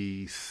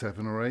maybe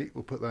 7 or 8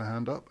 will put their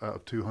hand up out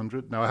of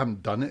 200. Now, I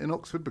haven't done it in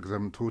Oxford because I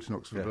haven't taught in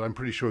Oxford, Yeah. but I'm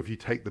pretty sure if you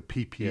take the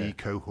PPE Yeah.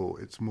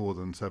 cohort, it's more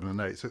than 7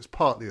 and 8. So it's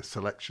partly a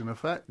selection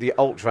effect. The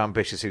ultra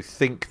ambitious who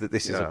think that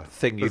this is a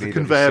thing you There's need a to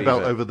conveyor receive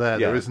belt it. over there.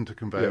 Yeah. There isn't a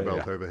conveyor Yeah,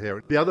 belt yeah. over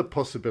here. The other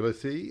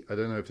possibility, I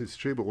don't know if it's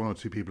true, but 1 or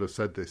 2 people have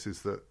said this,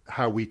 is that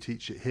how we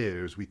teach it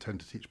here is we tend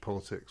to teach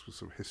politics with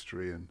sort of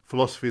history and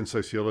philosophy and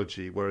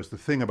sociology, whereas the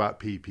thing about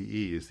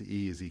PPE is the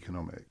E is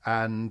economic.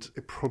 And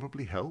it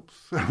probably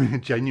helps. I mean,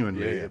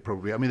 genuinely, Yeah, yeah. it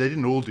probably... I mean, they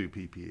didn't all do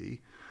PPE,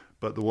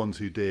 but the ones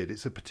who did,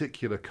 it's a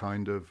particular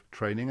kind of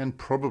training, and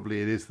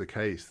probably it is the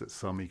case that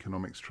some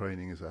economics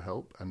training is a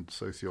help and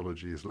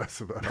sociology is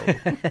less of a help.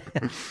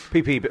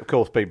 PP, of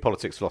course, being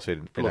politics, philosophy,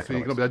 and Philosophy,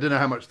 economics. economics, I don't know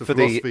how much the For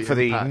philosophy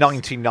the impacts.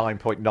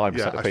 99.9%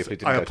 Yeah, of people who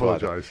didn't I go to either.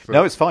 apologise for-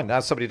 No, it's fine.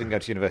 As somebody who didn't go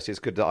to university, it's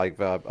good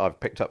that I've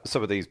picked up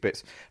some of these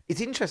bits.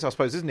 It's interesting, I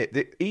suppose, isn't it,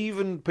 that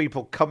even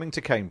people coming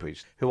to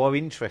Cambridge who are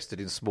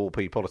interested in small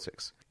p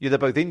politics, they're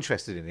both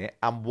interested in it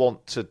and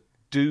want to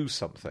do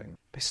something.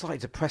 It's slightly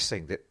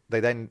depressing that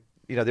they then...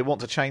 they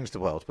want to change the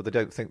world, but they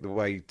don't think the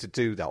way to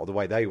do that, or the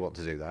way they want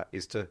to do that,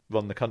 is to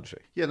run the country.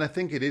 Yeah, and I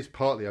think it is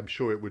partly, I'm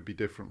sure it would be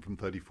different from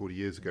 30, 40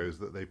 years ago, is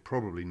that they've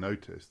probably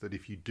noticed that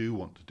if you do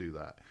want to do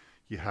that,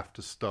 you have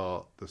to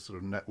start the sort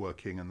of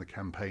networking and the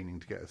campaigning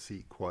to get a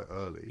seat quite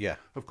early. Yeah.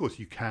 Of course,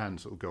 you can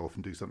sort of go off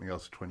and do something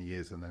else for 20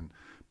 years, and then,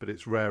 but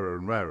it's rarer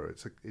and rarer.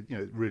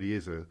 It really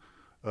is a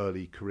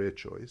early career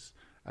choice,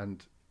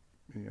 and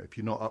if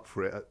you're not up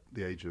for it at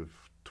the age of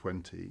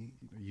 20,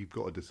 you've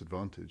got a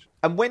disadvantage.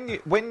 And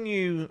when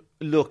you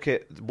look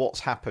at what's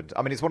happened,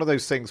 I mean, it's one of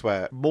those things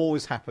where more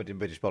has happened in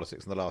British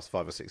politics in the last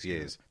 5 or 6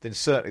 years than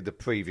certainly the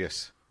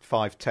previous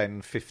 5,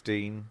 10,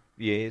 15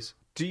 years.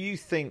 Do you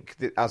think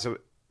that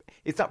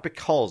is that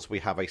because we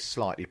have a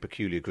slightly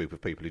peculiar group of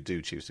people who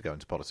do choose to go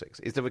into politics?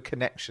 Is there a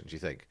connection, do you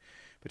think,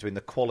 between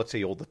the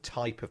quality or the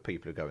type of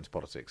people who go into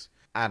politics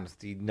and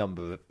the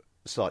number of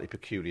slightly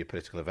peculiar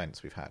political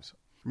events we've had?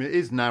 I mean, it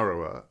is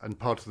narrower, and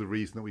part of the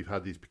reason that we've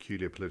had these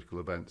peculiar political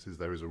events is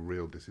there is a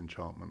real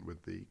disenchantment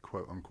with the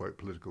quote-unquote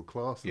political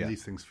class, and Yeah.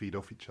 these things feed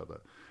off each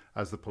other.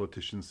 As the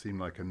politicians seem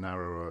like a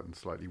narrower and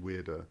slightly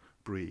weirder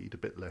breed, a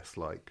bit less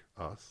like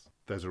us,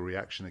 there's a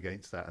reaction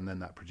against that, and then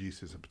that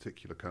produces a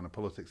particular kind of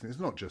politics. And it's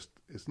not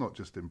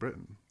just in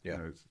Britain.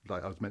 Yeah. It's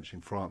like I was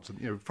mentioning France,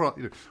 and France,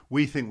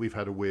 we think we've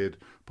had a weird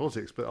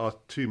politics, but our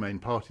 2 main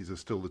parties are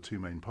still the 2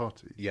 main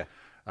parties. Yeah.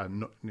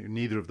 And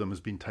neither of them has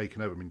been taken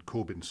over. I mean,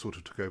 Corbyn sort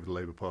of took over the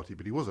Labour Party,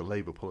 but he was a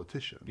Labour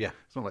politician. Yeah.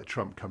 It's not like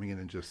Trump coming in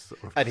and just...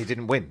 Sort of, And he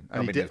didn't win.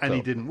 and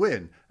he didn't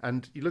win.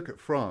 And you look at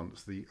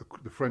France, the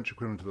French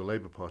equivalent of the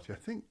Labour Party, I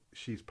think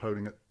she's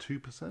polling at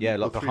 2%. Yeah, or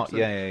like behind,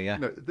 3%. yeah.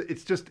 No,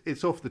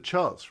 it's off the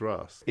charts for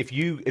us. If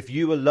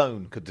you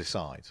alone could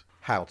decide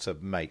how to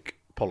make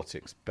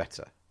politics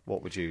better,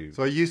 what would you...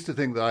 So I used to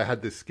think that I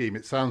had this scheme.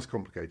 It sounds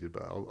complicated,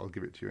 but I'll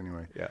give it to you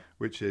anyway. Yeah.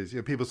 Which is,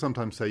 people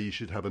sometimes say you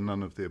should have a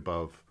none of the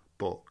above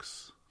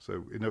box.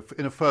 So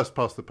in a first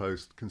past the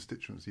post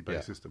constituency-based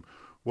Yeah. system,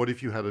 what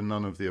if you had a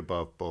none of the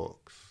above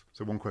box?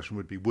 So one question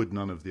would be, would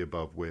none of the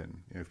above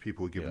win? If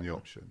people were given the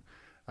option.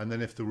 And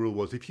then if the rule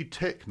was, if you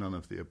tick none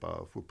of the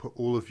above, we'll put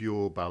all of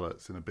your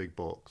ballots in a big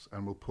box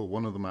and we'll pull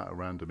one of them out at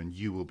random and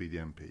you will be the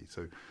MP.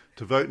 So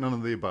to vote none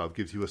of the above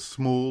gives you a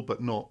small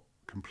but not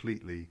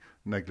completely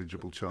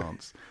negligible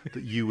chance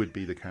that you would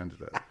be the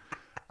candidate.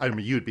 I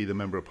mean, you would be the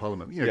member of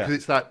parliament. Because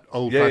it's that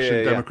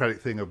old-fashioned democratic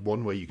thing of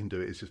one way you can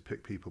do it is just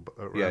pick people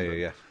at random.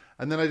 Yeah.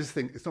 And then I just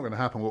think it's not going to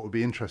happen. What would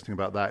be interesting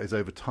about that is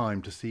over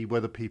time to see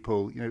whether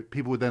people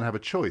would then have a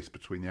choice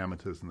between the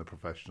amateurs and the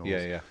professionals.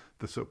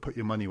 The sort of put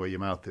your money where your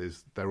mouth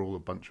is. They're all a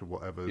bunch of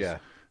whatevers. Yeah.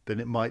 Then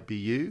it might be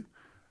you.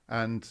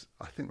 And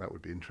I think that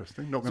would be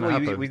interesting. Not going to So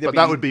happen. But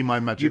that would be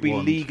my magic You'd be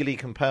wand. legally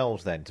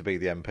compelled then to be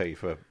the MP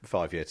for a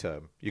 5-year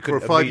term. You For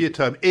a could 5-year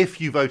term, if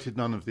you voted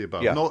none of the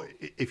above. Yeah. Not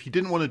if you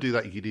didn't want to do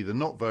that, you could either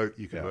not vote,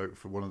 you could vote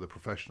for one of the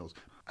professionals.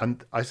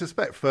 And I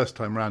suspect first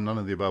time round, none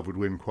of the above would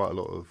win quite a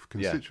lot of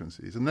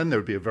constituencies. And then there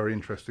would be a very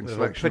interesting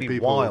selection pretty of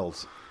people.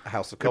 wild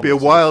House of It'd Commons. be a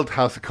wild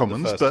House of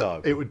Commons, first but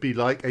time. it would be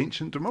like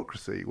ancient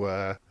democracy,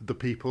 where the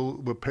people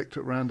were picked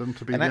at random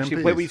to be And the actually,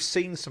 MPs. where we've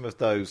seen some of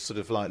those sort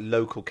of like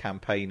local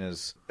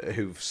campaigners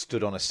who've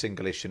stood on a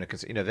single issue,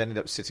 they ended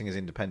up sitting as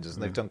independents,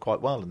 and they've done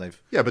quite well. And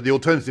they've Yeah, but the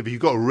alternative, if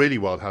you've got a really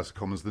wild House of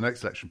Commons, the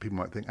next election, people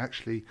might think,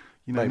 actually,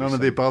 Maybe none of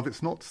the above,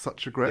 it's not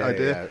such a great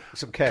idea.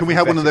 Some Can we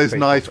have one of carefully those vetted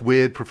nice, people.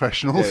 weird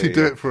professionals who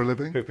do it for a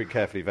living? Who've been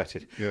carefully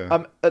vetted.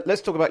 Yeah.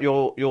 Let's talk about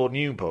your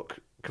new book,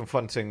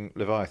 Confronting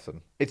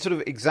Leviathan. It's sort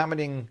of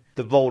examining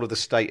the role of the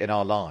state in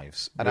our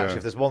lives. And actually,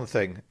 if there's one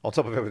thing, on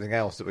top of everything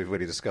else that we've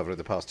really discovered in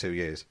the past 2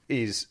 years,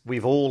 is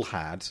we've all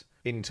had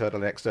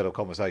internal and external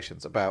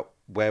conversations about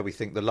where we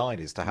think the line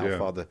is to how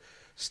far the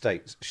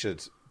state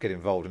should get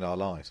involved in our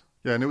lives.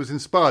 Yeah, and it was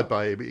inspired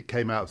by, it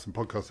came out of some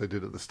podcasts I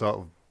did at the start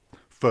of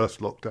first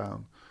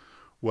lockdown,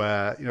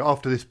 where,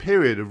 after this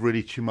period of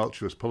really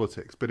tumultuous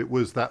politics, but it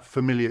was that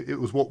familiar, it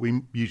was what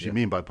we usually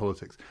mean by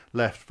politics,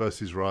 left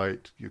versus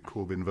right,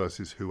 Corbyn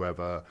versus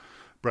whoever,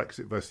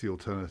 Brexit versus the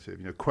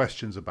alternative,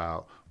 questions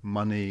about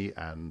money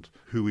and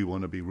who we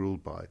want to be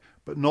ruled by,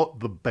 but not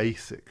the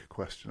basic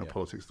question of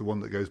politics, the one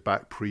that goes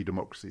back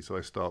pre-democracy. So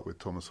I start with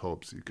Thomas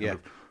Hobbes, who kind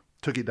of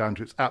took it down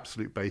to its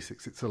absolute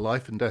basics. It's a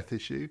life and death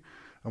issue.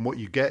 And what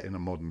you get in a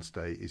modern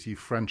state is you've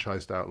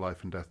franchised out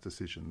life and death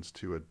decisions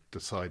to a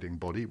deciding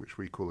body, which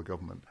we call a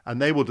government.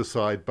 And they will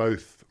decide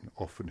both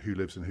often who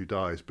lives and who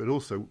dies, but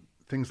also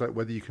things like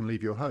whether you can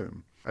leave your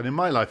home. And in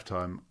my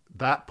lifetime,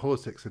 that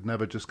politics had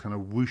never just kind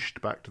of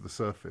whooshed back to the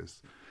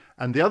surface.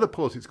 And the other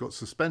politics got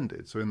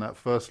suspended. So in that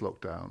first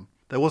lockdown,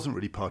 there wasn't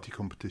really party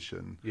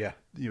competition. Yeah.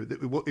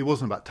 It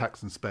wasn't about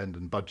tax and spend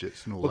and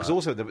budgets and all Because that.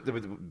 also the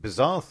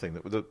bizarre thing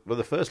that when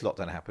the first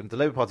lockdown happened, the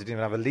Labour Party didn't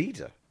even have a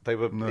leader. They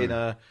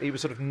were he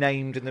was sort of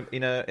named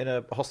in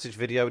a hostage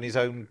video in his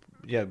own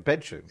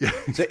bedroom. Yeah.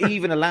 So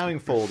even allowing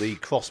for the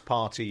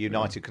cross-party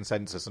united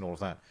consensus and all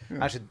of that,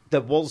 actually there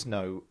was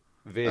no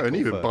vehicle. And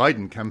even for...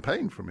 Biden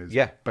campaigned from his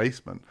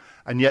basement.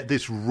 And yet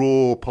this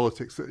raw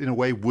politics that in a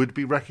way would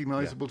be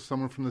recognisable to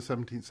someone from the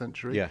 17th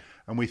century. Yeah.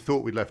 And we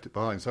thought we'd left it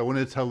behind. So I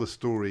wanted to tell the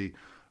story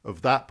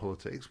of that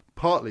politics,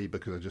 partly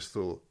because I just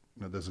thought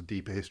there's a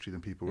deeper history than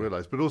people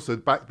realise. But also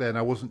back then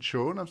I wasn't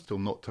sure, and I'm still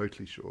not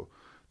totally sure,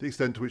 the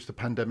extent to which the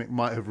pandemic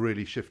might have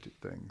really shifted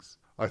things.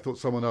 I thought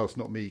someone else,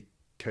 not me,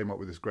 came up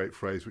with this great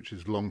phrase, which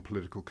is long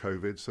political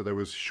COVID. So there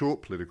was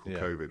short political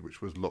COVID,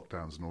 which was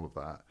lockdowns and all of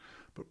that.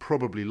 But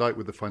probably, like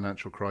with the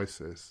financial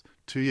crisis,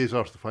 2 years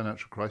after the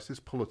financial crisis,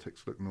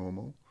 politics looked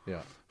normal.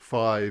 Yeah.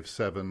 5,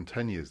 7,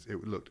 10 years,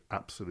 it looked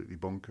absolutely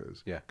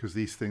bonkers. Yeah. Because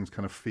these things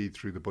kind of feed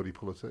through the body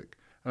politic.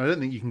 And I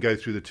don't think you can go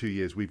through the 2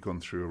 years we've gone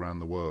through around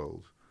the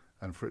world,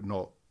 and for it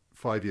not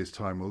 5 years'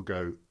 time, we'll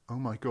go, oh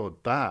my God,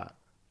 that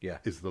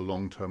is the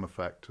long-term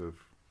effect of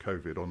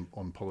COVID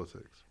on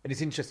politics. And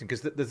it's interesting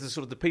because there's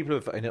sort of the people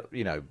who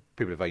are,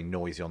 people are very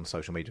noisy on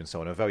social media and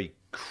so on, are very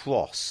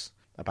cross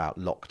about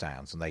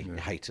lockdowns and they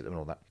hated them and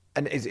all that.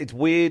 And it's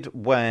weird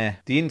where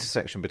the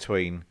intersection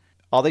between,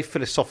 are they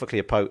philosophically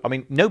opposed? I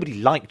mean, nobody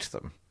liked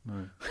them.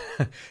 No.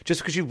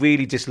 Just because you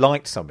really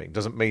disliked something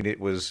doesn't mean it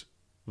was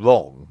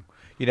wrong.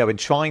 In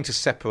trying to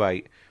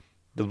separate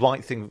the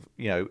right thing,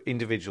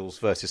 individuals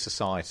versus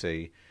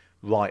society,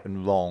 right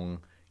and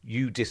wrong,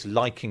 you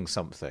disliking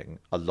something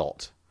a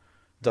lot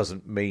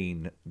doesn't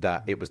mean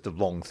that it was the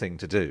wrong thing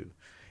to do,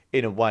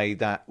 in a way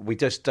that we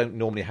just don't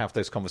normally have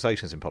those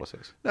conversations in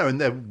politics. No,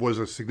 and there was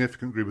a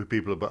significant group of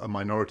people, but a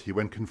minority,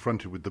 when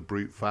confronted with the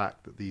brute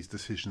fact that these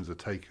decisions are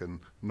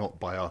taken not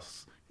by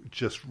us,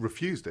 just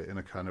refused it in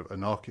a kind of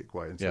anarchic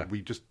way and said,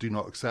 we just do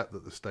not accept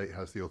that the state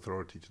has the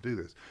authority to do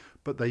this.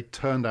 But they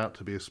turned out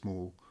to be a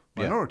small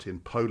minority,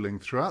 and polling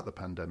throughout the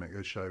pandemic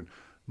has shown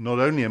not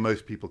only are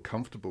most people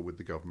comfortable with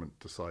the government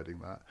deciding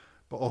that,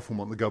 but often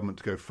want the government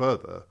to go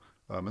further.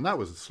 And that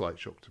was a slight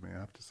shock to me, I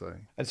have to say.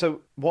 And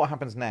so what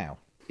happens now?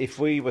 If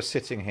we were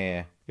sitting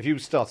here, if you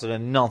started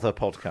another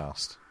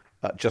podcast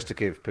just to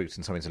give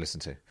Putin something to listen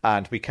to,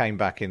 and we came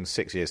back in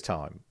 6 years'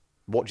 time,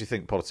 what do you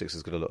think politics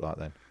is going to look like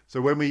then? So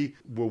when we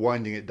were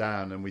winding it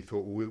down and we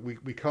thought, well,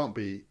 we can't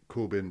be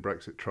Corbyn,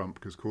 Brexit, Trump,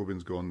 because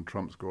Corbyn's gone,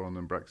 Trump's gone,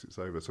 and Brexit's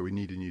over. So we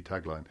need a new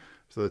tagline.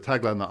 So the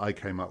tagline that I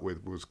came up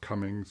with was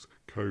Cummings,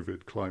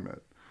 COVID,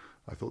 climate.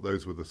 I thought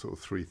those were the sort of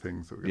three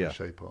things that were going to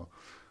shape our...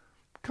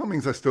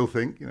 Cummings, I still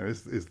think,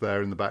 is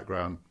there in the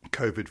background.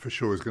 COVID, for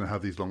sure, is going to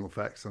have these long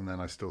effects. And then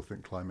I still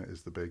think climate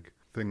is the big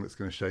thing that's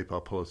going to shape our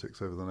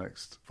politics over the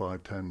next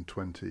 5, 10,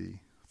 20,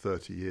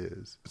 30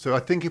 years. So I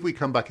think if we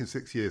come back in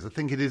 6 years, I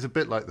think it is a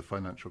bit like the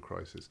financial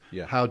crisis.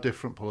 Yeah. How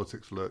different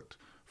politics looked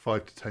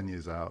 5 to 10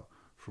 years out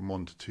from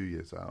 1 to 2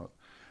 years out.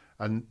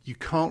 And you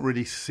can't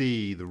really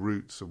see the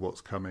roots of what's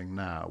coming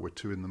now. We're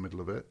too in the middle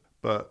of it.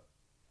 But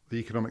the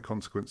economic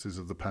consequences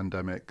of the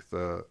pandemic,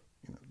 the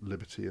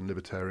liberty and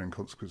libertarian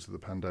consequences of the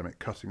pandemic,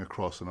 cutting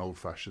across an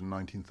old-fashioned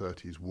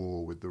 1930s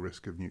war with the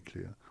risk of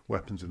nuclear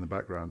weapons in the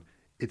background,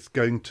 it's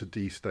going to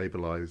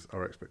destabilise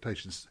our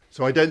expectations.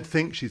 So I don't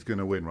think she's going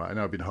to win, right? I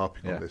know I've been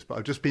harping on this, but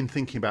I've just been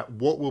thinking about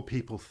what will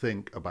people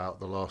think about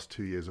the last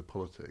 2 years of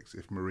politics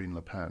if Marine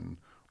Le Pen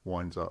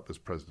winds up as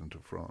president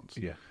of France.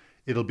 Yeah.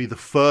 It'll be the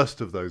first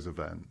of those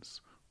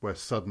events where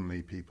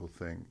suddenly people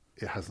think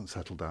it hasn't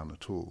settled down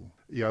at all.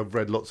 Yeah, I've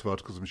read lots of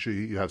articles, I'm sure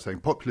you have, saying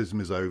populism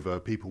is over,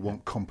 people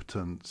want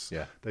competence.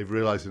 Yeah. They've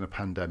realised in a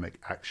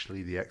pandemic,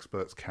 actually, the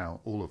experts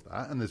count, all of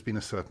that. And there's been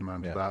a certain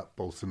amount of that.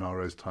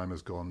 Bolsonaro's time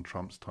has gone,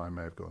 Trump's time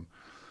may have gone.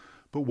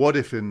 But what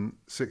if in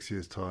 6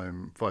 years'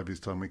 time, 5 years'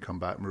 time, we come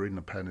back, Marine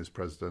Le Pen is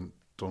president,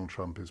 Donald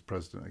Trump is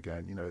president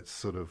again, it's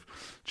sort of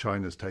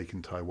China's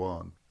taken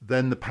Taiwan.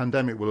 Then the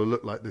pandemic will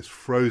look like this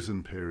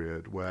frozen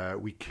period where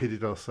we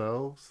kidded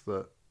ourselves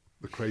that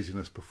the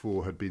craziness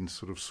before had been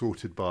sort of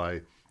sorted by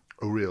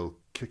a real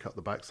kick up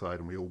the backside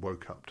and we all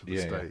woke up to the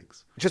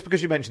stakes. Just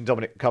because you mentioned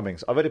Dominic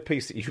Cummings, I read a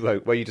piece that you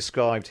wrote where you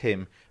described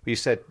him, where you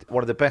said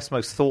one of the best,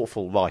 most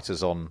thoughtful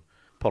writers on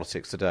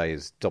politics today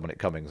is Dominic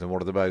Cummings, and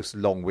one of the most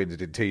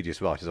long-winded and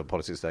tedious writers on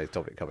politics today is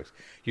Dominic Cummings.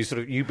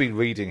 You've been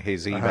reading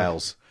his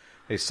emails,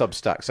 his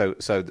Substack,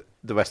 so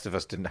the rest of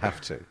us didn't have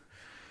to.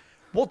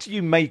 What do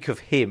you make of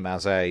him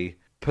as a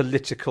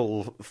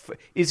political...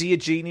 Is he a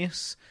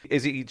genius?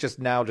 Is he just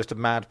a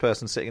mad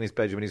person sitting in his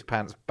bedroom in his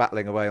pants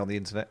battling away on the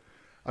internet?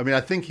 I mean, I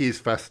think he is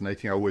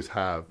fascinating. I always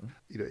have.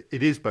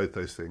 It is both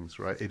those things,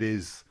 right? It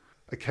is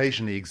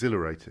occasionally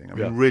exhilarating. I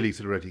mean, really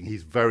exhilarating.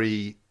 He's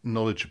very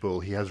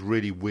knowledgeable. He has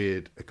really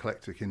weird,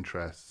 eclectic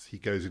interests. He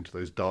goes into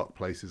those dark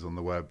places on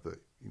the web that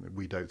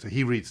we don't. So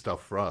he reads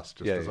stuff for us,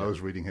 just as I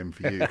was reading him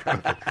for you.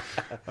 Kind of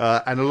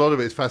thing. And a lot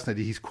of it is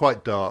fascinating. He's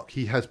quite dark.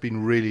 He has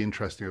been really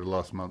interesting over the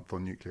last month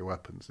on nuclear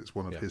weapons. It's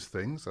one of his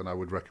things, and I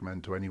would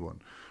recommend to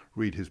anyone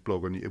read his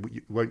blog.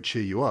 It won't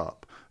cheer you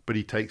up, but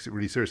he takes it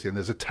really seriously. And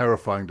there's a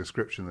terrifying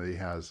description that he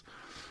has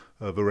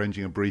of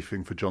arranging a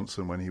briefing for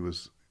Johnson when he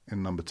was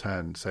in Number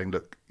 10, saying,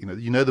 look,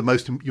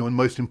 your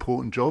most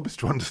important job is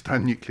to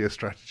understand nuclear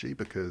strategy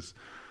because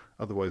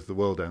otherwise the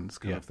world ends,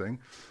 kind of thing.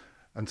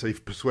 And so he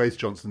persuades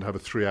Johnson to have a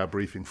 3-hour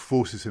briefing,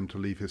 forces him to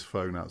leave his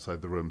phone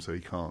outside the room so he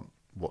can't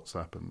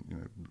WhatsApp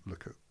and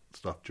look at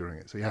stuff during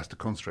it. So he has to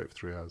concentrate for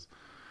 3 hours.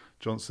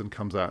 Johnson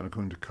comes out and,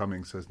 according to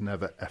Cummings, says,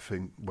 never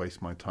effing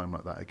waste my time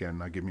like that again.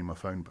 Now give me my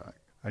phone back.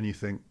 And you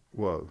think,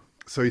 whoa.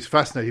 So he's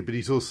fascinating, but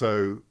he's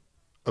also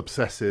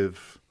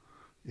obsessive.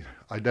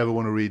 I never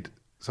want to read...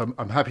 So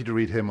I'm happy to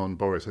read him on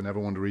Boris. I never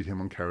want to read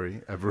him on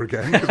Kerry ever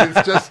again because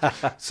it's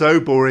just so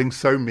boring,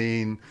 so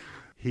mean.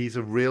 He's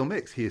a real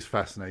mix. He is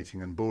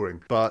fascinating and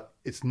boring, but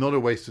it's not a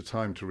waste of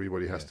time to read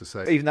what he has to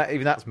say. Even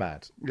that's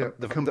mad. Yeah,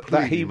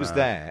 that he was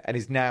there and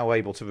is now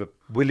able to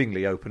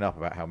willingly open up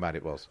about how mad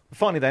it was.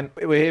 Finally, then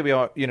here we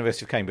are at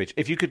University of Cambridge.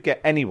 If you could get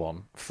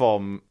anyone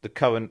from the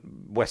current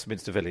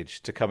Westminster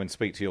Village to come and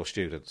speak to your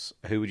students,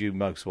 who would you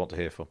most want to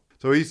hear from?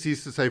 So I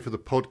used to say for the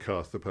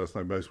podcast, the person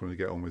I most wanted to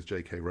get on was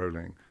J.K.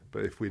 Rowling.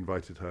 But if we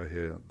invited her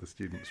here, the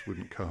students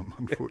wouldn't come,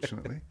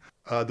 unfortunately.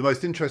 The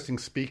most interesting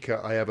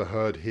speaker I ever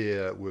heard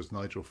here was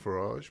Nigel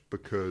Farage,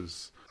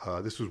 because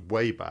this was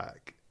way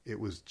back. It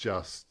was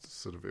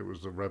just it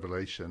was a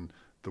revelation,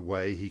 the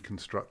way he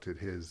constructed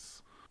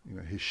his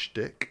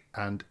shtick.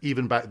 And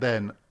even back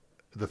then,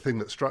 the thing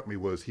that struck me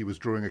was he was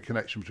drawing a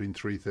connection between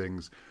three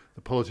things.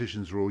 The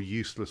politicians are all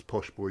useless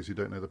posh boys who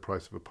don't know the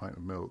price of a pint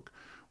of milk.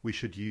 We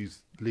should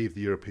leave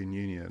the European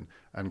Union,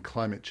 and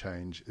climate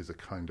change is a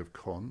kind of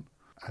con.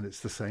 And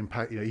it's the same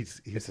pack. It's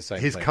the same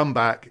his thing.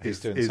 Comeback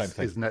is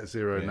net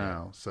zero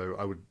now. So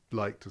I would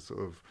like to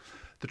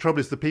the trouble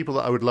is the people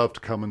that I would love to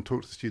come and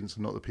talk to the students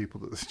are not the people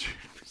that the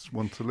students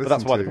want to listen to. But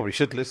that's why they probably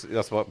should listen.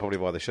 That's probably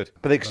why they should.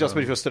 But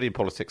if you're studying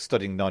politics,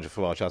 studying Nigel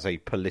Farage as a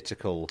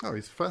political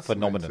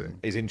phenomenon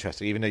is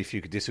interesting, even if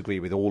you could disagree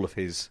with all of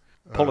his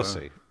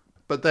policy.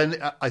 But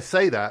then I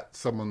say that,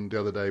 someone the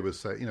other day was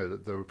saying,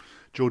 that the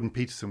Jordan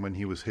Peterson, when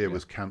he was here,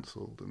 was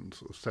cancelled and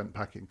sent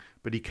packing.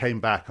 But he came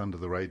back under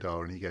the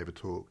radar and he gave a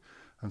talk.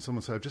 And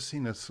someone said, I've just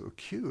seen a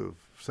queue of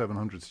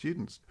 700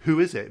 students. Who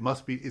is it?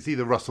 It's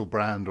either Russell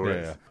Brand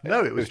or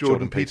No, it was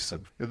Jordan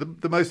Peterson.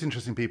 The most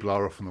interesting people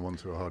are often the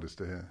ones who are hardest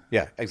to hear.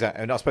 Yeah,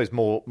 exactly. And I suppose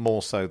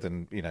more so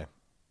than,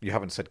 you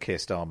haven't said Keir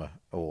Starmer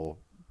or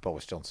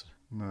Boris Johnson.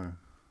 No.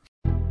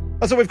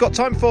 That's all we've got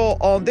time for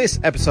on this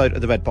episode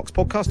of the Red Box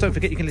Podcast. Don't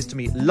forget you can listen to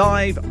me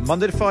live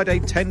Monday to Friday,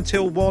 10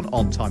 till 1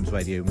 on Times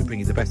Radio. And we bring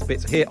you the best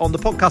bits here on the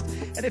podcast.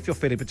 And if you're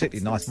feeling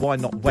particularly nice, why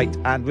not wait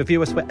and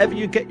review us wherever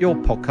you get your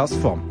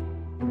podcasts from.